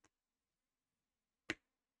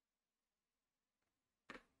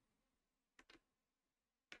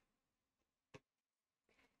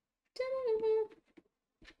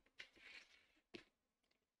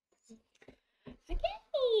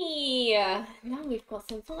 Okay, now we've got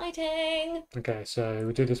some fighting. Okay, so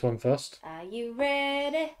we'll do this one first. Are you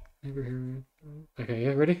ready? Okay,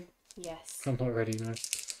 yeah, ready? Yes. I'm not ready, no.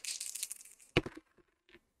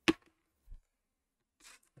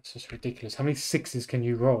 That's just ridiculous. How many 6s can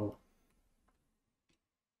you roll?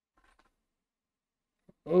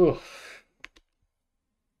 Ugh.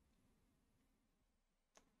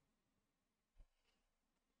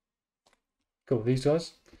 Cool, these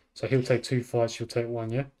guys. So he'll take 2 fights, she'll take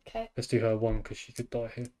 1, yeah? Okay. Let's do her 1 because she could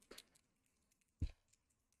die here.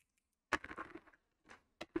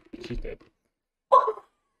 She's dead.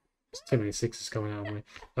 There's too many 6s coming out of me.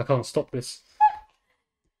 I can't stop this.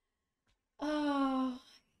 Oh.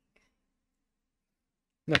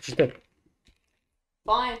 No, she's dead.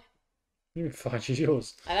 Fine. You're fine, she's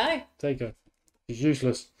yours. I know. Take her. She's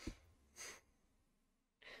useless.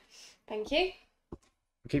 Thank you.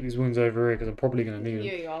 I'll keep these wounds over here because I'm probably going to need them.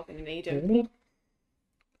 You are going to need them.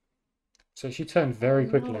 So she turned very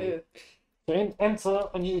quickly. No. So enter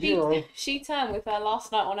a new hero. She turned with her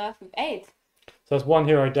last night on Earth with Ed. So that's 1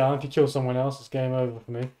 hero down. If you kill someone else, it's game over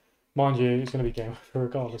for me. Mind you, it's going to be game over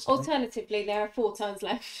regardless. Alternatively, there are 4 turns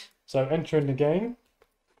left. So entering the game.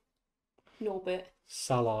 Norbert.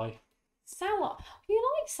 Sally. Sally.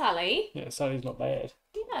 You like Sally? Yeah, Sally's not bad.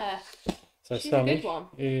 Yeah. So She's Sally a good one.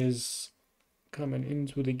 is coming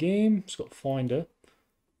into the game. Just got to find her.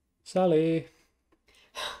 Sally.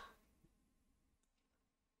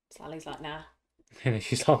 Sally's like, nah. And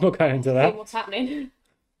she's like, I'm not going into See that. what's happening.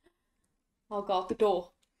 I'll guard the door.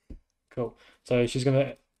 Cool. So she's going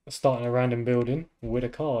to start in a random building with a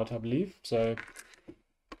card, I believe. So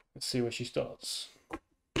let's see where she starts.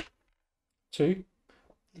 2.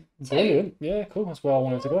 Brilliant. Yeah, cool. That's where I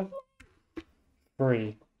wanted to go.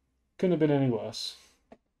 3. Couldn't have been any worse.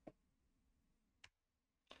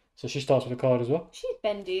 So she starts with a card as well. She's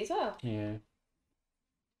bendy as well. Yeah.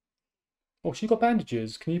 Oh, she got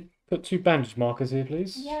bandages. Can you put 2 bandage markers here,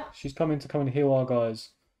 please? Yeah. She's coming to come and heal our guys.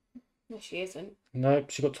 No, she isn't. Nope,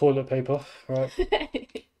 she got toilet paper.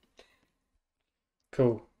 Right.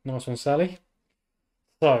 Cool. Nice one, Sally.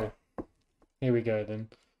 So, here we go then.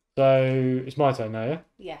 So, it's my turn now, yeah?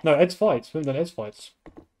 Yeah. No, Ed's fights. We haven't done Ed's fights.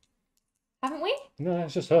 Haven't we? No,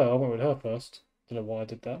 it's just her. I went with her first. Don't know why I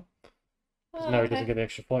did that. Oh, No, he okay. doesn't get the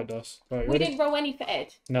extra fight dice. Right, We ready? didn't roll any for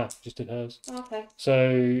Ed. No, just did hers. Okay.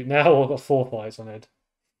 So, now I've got 4 fights on Ed.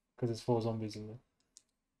 Because there's 4 zombies in there.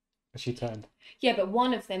 And she turned. Yeah, but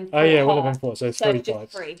one of them. Oh, yeah, fought one of them hard. fought. So it's So 3 it's just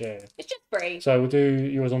fights. 3. Yeah. It's just 3. So we'll do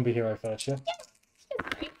your zombie hero first, yeah? Just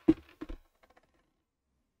 3.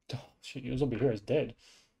 Oh, shit, your zombie hero's dead.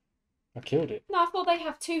 I killed it. No, I thought they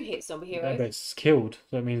have 2 hit zombie Yeah, heroes. but it's killed.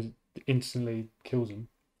 So that means it instantly kills him.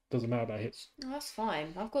 Doesn't matter about hits. Oh, that's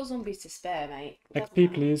fine. I've got zombies to spare, mate. Doesn't XP,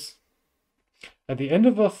 matter. please. At the end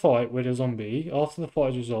of a fight with a zombie, after the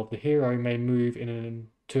fight is resolved, the hero may move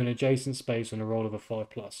to an adjacent space on a roll of a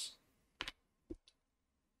 5+.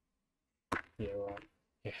 Yeah, right.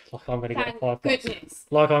 Yeah, like I'm gonna get a Thank 5+. goodness.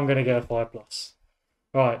 Like I'm gonna get a 5+.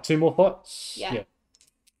 Right, 2 more fights. Yeah.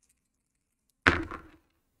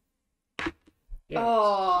 Yes.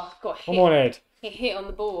 Oh, got hit. Come on, Ed. It hit on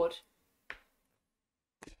the board.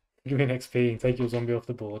 Give me an XP and take your zombie off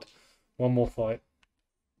the board. One more fight.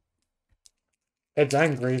 Ed's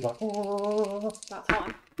angry. He's like, oh. About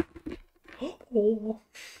time. Oh.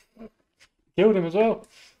 Killed him as well.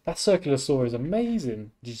 That circular saw is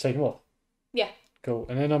amazing. Did you take him off? Yeah. Cool.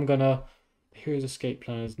 And then I'm gonna. Hero's escape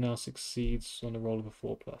plan is now succeeds on a roll of a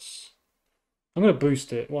 4+. I'm gonna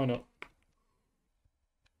boost it. Why not?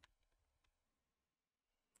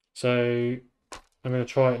 So I'm gonna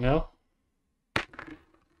try it now.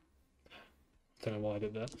 Don't know why I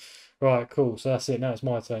did that. Right, cool. So that's it. Now it's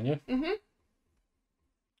my turn, yeah? Mhm.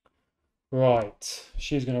 Right.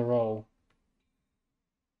 She's gonna roll.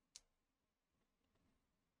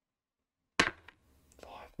 5.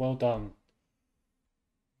 Well done.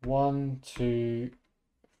 1, 2.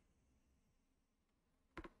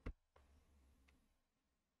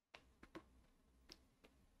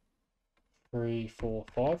 3, 4,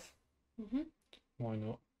 5. Mhm. Why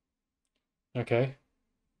not? Okay.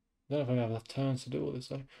 I don't know if I'm gonna have enough turns to do all this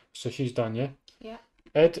though. So she's done, yeah? Yeah.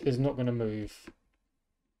 Ed is not gonna move.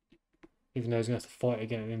 Even though he's gonna have to fight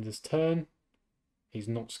again at the end of this turn. He's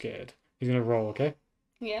not scared. He's gonna roll, okay?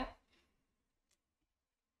 Yeah.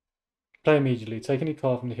 Play immediately. Take any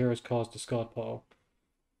card from the hero's card's discard pile.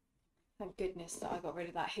 Thank goodness that I got rid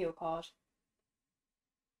of that heal card.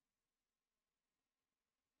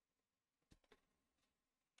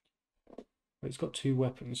 But he's got 2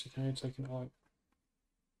 weapons, so can only take an item.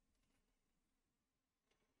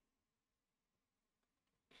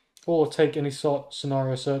 Or take any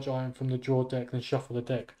scenario search item from the draw deck, then shuffle the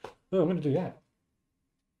deck. Oh, I'm gonna do that.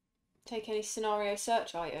 Take any scenario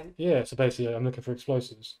search item. Yeah, so basically I'm looking for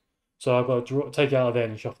explosives. So I've got to take it out of there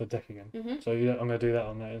and shuffle the deck again. Mhm. So yeah, I'm going to do that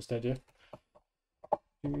on that instead, yeah?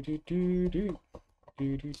 Do, do, do, do.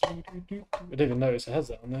 Do, do, do, do, do. I didn't even notice it has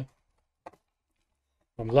that on there.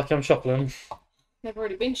 I'm lucky I'm shuffling. They've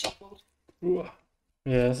already been shuffled. Ooh.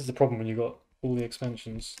 Yeah, this is the problem when you got all the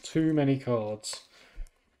expansions. Too many cards.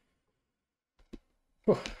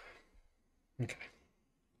 Whew. Okay.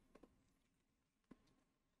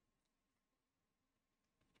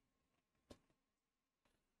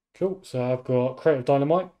 Cool. So I've got Creative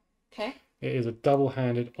Dynamite. Okay. It is a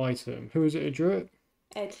double-handed item. Who is it who drew it?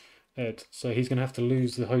 Ed. Ed. So he's going to have to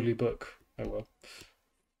lose the Holy Book. Oh well.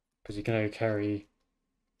 Because he can only carry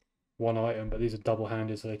 1 item, but these are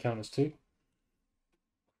double-handed, so they count as 2.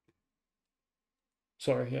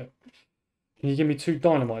 Sorry, yeah. Can you give me 2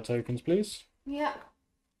 dynamite tokens, please? Yeah.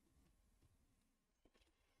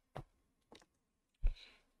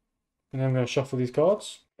 And then I'm going to shuffle these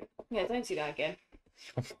cards. Yeah, don't do that again.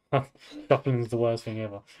 Shuffling is the worst thing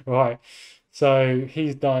ever. Right. So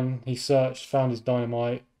he's done. He searched, found his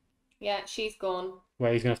dynamite. Yeah, she's gone.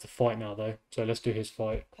 Where he's going to have to fight now, though. So let's do his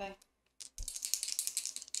fight. Okay.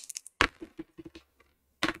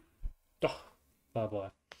 Oh, bye-bye.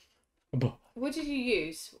 What did you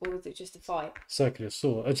use, or was it just a fight? Circular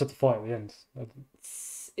sword. I just have to fight at the end.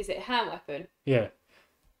 Is it a hand weapon? Yeah.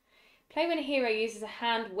 Play when a hero uses a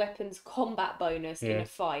hand weapons combat bonus in Yeah. a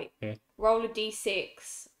fight. Yeah. Roll a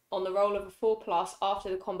d6 on the roll of a 4+ after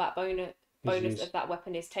the combat bonus used. of that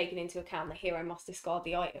weapon is taken into account. The hero must discard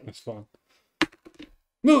the item. That's fine.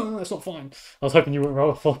 No, that's not fine. I was hoping you wouldn't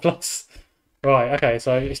roll a 4+. Right, okay,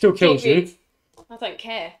 so it still kills you. David, I don't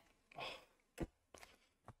care.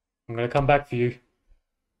 I'm going to come back for you.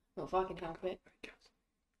 Not if I can help it.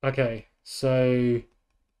 Okay, so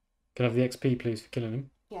can I have the XP, please, for killing him?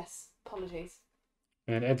 Yes, apologies.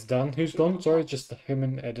 And then Ed's done. Who's gone? Sorry, just him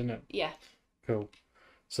and Ed, isn't it? Yeah. Cool.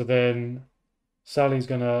 So then Sally's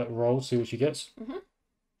going to roll, see what she gets. Mm-hmm.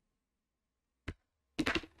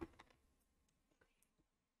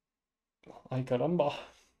 Ay caramba.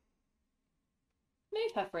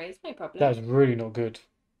 Move her freeze, no problem. That is really not good.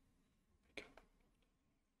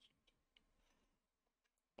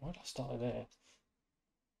 Why did I start her there?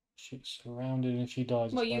 She's surrounded and she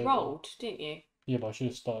dies. Well, you rolled, didn't you? Yeah, but I should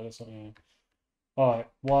have started at something. Alright,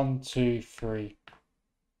 1, 2, 3.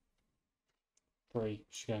 3.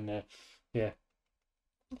 She's going there. Yeah.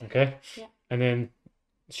 Okay. Yeah. And then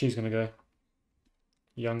she's going to go.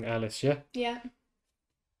 Young Alice, yeah? Yeah.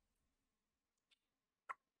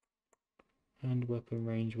 Hand weapon,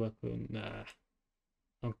 range weapon, nah.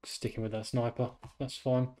 I'm sticking with that sniper. That's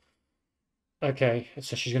fine. Okay,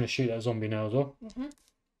 so she's going to shoot that zombie now as well.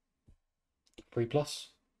 3+.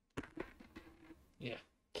 Yeah.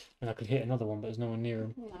 And I could hit another one, but there's no one near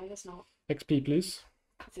him. No, there's not. XP, please.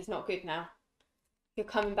 This is not good now. You're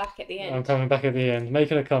coming back at the end. I'm coming back at the end,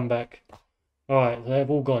 making a comeback. Alright, they've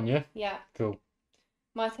all gone, yeah? Yeah. Cool.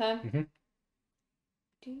 My turn. Mm-hmm.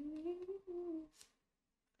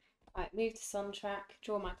 Right, move to sun track,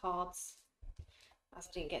 draw my cards. As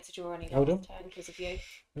I didn't get to draw any Hold last on. turn because of you.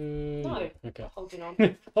 No. No. Okay. Holding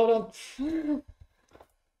on. Hold on.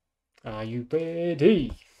 Are you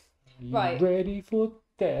ready? Are you Right. ready for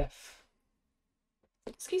death?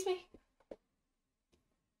 Excuse me.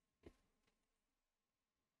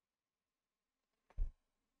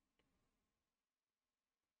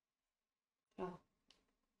 Oh.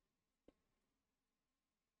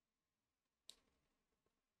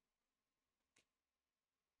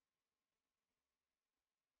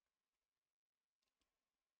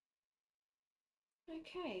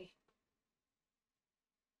 Okay.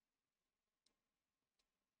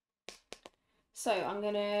 So I'm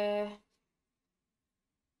gonna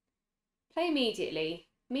play immediately.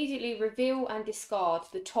 Immediately reveal and discard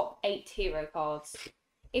the top 8 hero cards.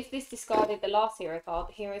 If this discarded the last hero card,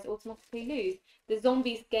 the heroes automatically lose. The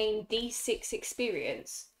zombies gain D6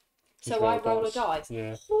 experience. So Just I roll a dice. dice.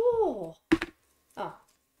 Yeah. Oh.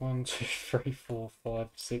 1, 2, 3, 4, 5,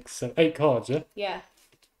 6, 7, 8 cards, yeah? Yeah.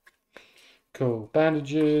 Cool.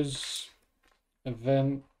 Bandages,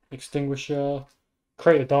 event, extinguisher,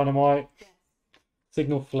 crate of dynamite,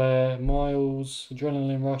 signal flare, miles,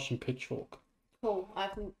 adrenaline rush, and pitchfork. Cool. I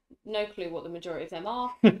have no clue what the majority of them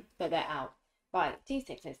are, but they're out. Right.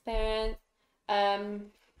 D6 experience.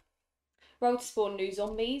 Roll to spawn new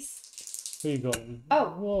zombies. Who you got? Oh.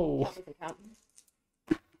 Whoa. That doesn't count.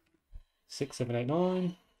 6, 7, 8,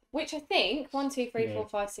 9. Which I think 1, 2, 3, Yeah. 4,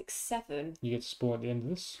 5, 6, 7. You get to spawn at the end of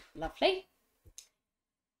this. Lovely.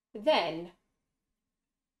 Then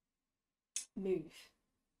move.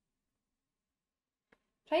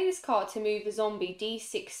 Play this card to move the zombie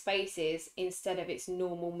D6 spaces instead of its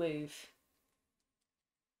normal move.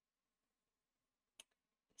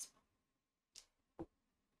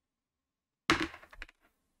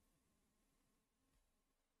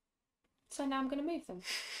 So now I'm going to move them.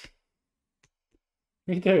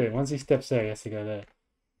 What are you doing? Once he steps there, he has to go there.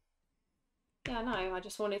 Yeah, I know. I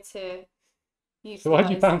just wanted to use. So why'd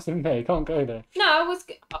you bounce him there? He can't go there. No, I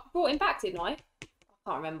brought him back, didn't I? I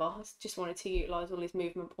can't remember. I just wanted to utilise all his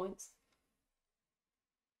movement points.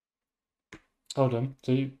 Hold on.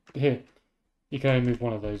 So here, you can only move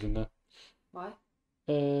one of those in there. Why?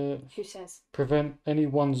 Who says? Prevent any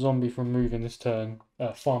one zombie from moving this turn.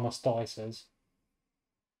 Farmer die says.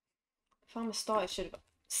 Farmer started should have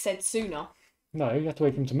said sooner. No, you have to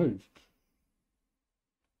wait for him to move.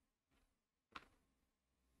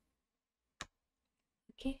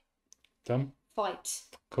 Okay. Done. Fight.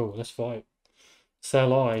 Cool. Let's fight.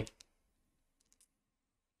 Sell eye.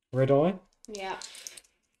 Red eye. Yeah.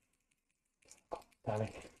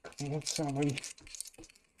 Dally. Come on, Sally.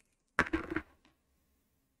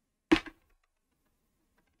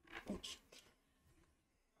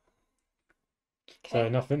 So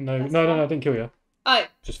nothing. No, That's no, fine. I didn't kill you. Oh.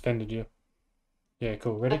 Just fended you. Yeah,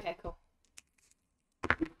 cool. Ready? Okay, cool.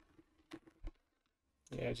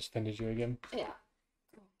 Yeah, just fended you again. Yeah.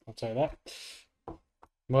 I'll take that.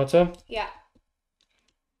 My turn? Yeah.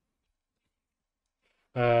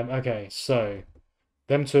 Okay, so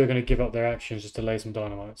them two are going to give up their actions just to lay some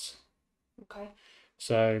dynamites. Okay.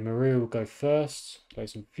 So Maria will go first, lay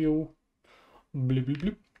some fuel. Bloop, bloop,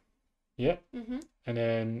 bloop. Yep. And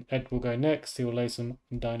then Ed will go next. He'll lay some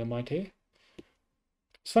dynamite here.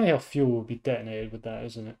 It's funny how fuel will be detonated with that,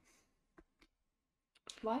 isn't it?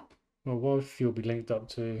 Why? Well, why would fuel be linked up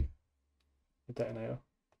to a detonator?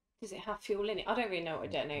 Does it have fuel in it? I don't really know what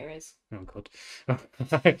a detonator is. Oh, God.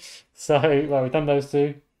 So, well, we've done those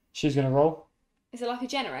two. She's going to roll. Is it like a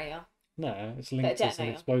generator? No, it's linked to some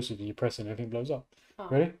explosive and you press it and everything blows up. Oh.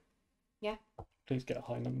 Ready? Yeah. Please get a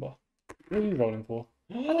high number. What are you rolling for?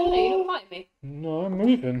 I don't know, you're not fighting me. No, I'm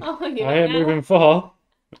moving. Oh, I ain't moving far.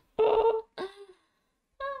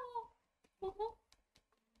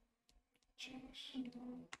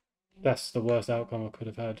 That's the worst outcome I could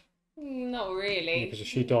have had. Not really. Because if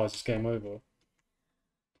she dies, it's game over.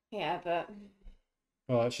 Yeah, but...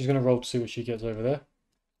 Alright, she's going to roll to see what she gets over there.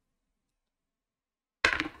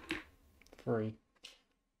 3.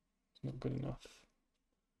 It's not good enough.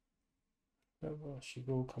 She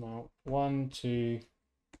will come out. 1, 2,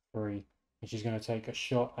 3. And she's going to take a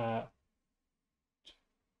shot at...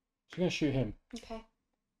 She's going to shoot him. Okay.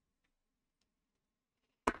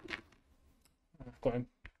 got him.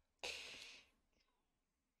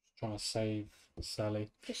 Trying to save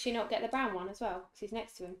Sally. Does she not get the brown one as well? Because he's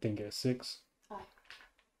next to him. Didn't get a 6. Oh.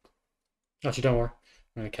 Actually, don't worry.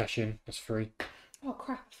 I'm going to cash in. That's 3. Oh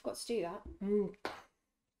crap, I forgot to do that. Ooh.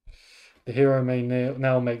 The hero may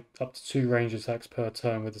now make up to 2 range attacks per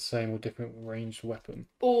turn with the same or different ranged weapon.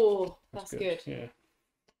 Oh, that's good. Yeah.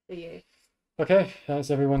 For you. Okay,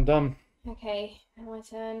 that's everyone done. Okay, now my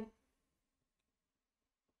turn.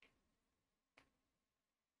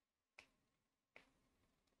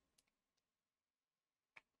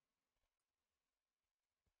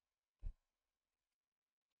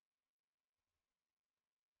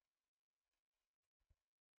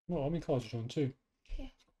 Oh, how many cards are drawn? 2. Yeah.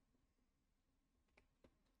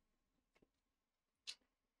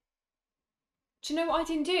 Do you know what I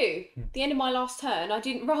didn't do? The end of my last turn, I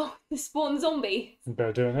didn't roll the spawn zombie. You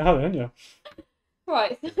better do it now then, yeah.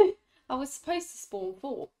 Right, I was supposed to spawn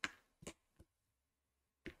 4.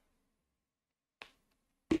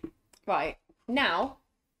 Right, now,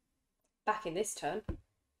 back in this turn,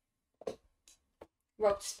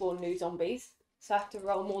 roll to spawn new zombies. So I have to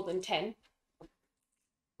roll more than 10.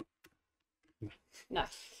 No.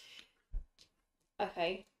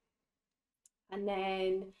 Okay. And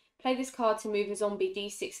then play this card to move a zombie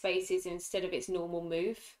d6 spaces instead of its normal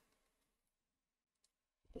move.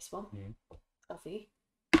 This one. Lovely.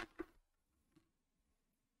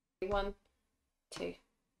 1, 2.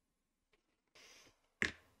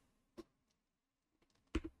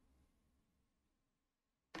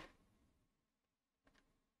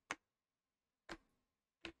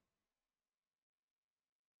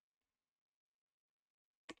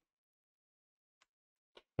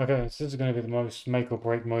 Okay, this is going to be the most make or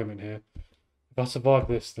break moment here. If I survive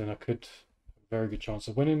this, then I could have a very good chance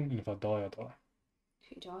of winning, and if I die, I die. If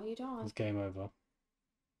you die, you die. It's game over.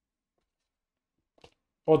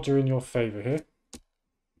 Odds are in your favour here.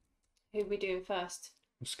 Who are we doing first?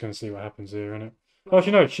 I'm just going to see what happens here, innit? Oh,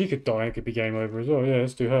 actually, no, she could die and it could be game over as well. Yeah,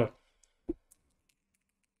 let's do her.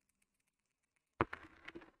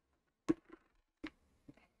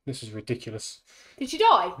 This is ridiculous. Did you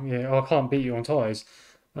die? Yeah, oh, I can't beat you on ties.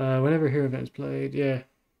 Whenever a hero event is played, yeah,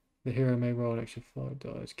 the hero may roll an extra 5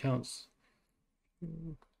 dice. Counts.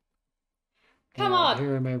 Come on! The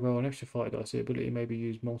hero may roll an extra 5 dice. The ability may be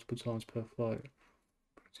used multiple times per fight.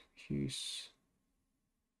 Use.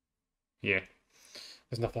 Yeah.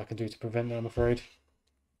 There's nothing I can do to prevent that, I'm afraid.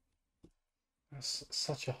 That's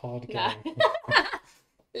such a hard game. No.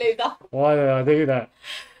 Loser. Why did I do that?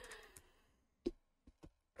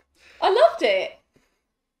 I loved it.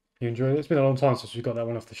 You enjoyed it? It's been a long time since we got that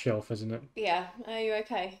one off the shelf, hasn't it? Yeah. Are you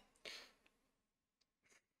okay?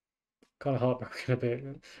 Kind of heartbroken a bit.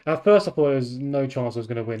 At first I thought there was no chance I was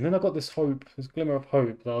going to win. Then I got this hope, this glimmer of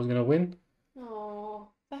hope that I was going to win. Oh,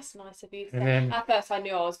 that's nice of you to And say. then- At first I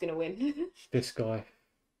knew I was going to win. This guy.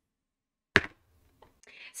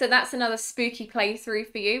 So that's another spooky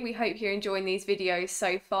playthrough for you. We hope you're enjoying these videos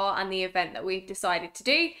so far and the event that we've decided to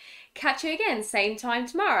do. Catch you again, same time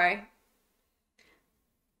tomorrow.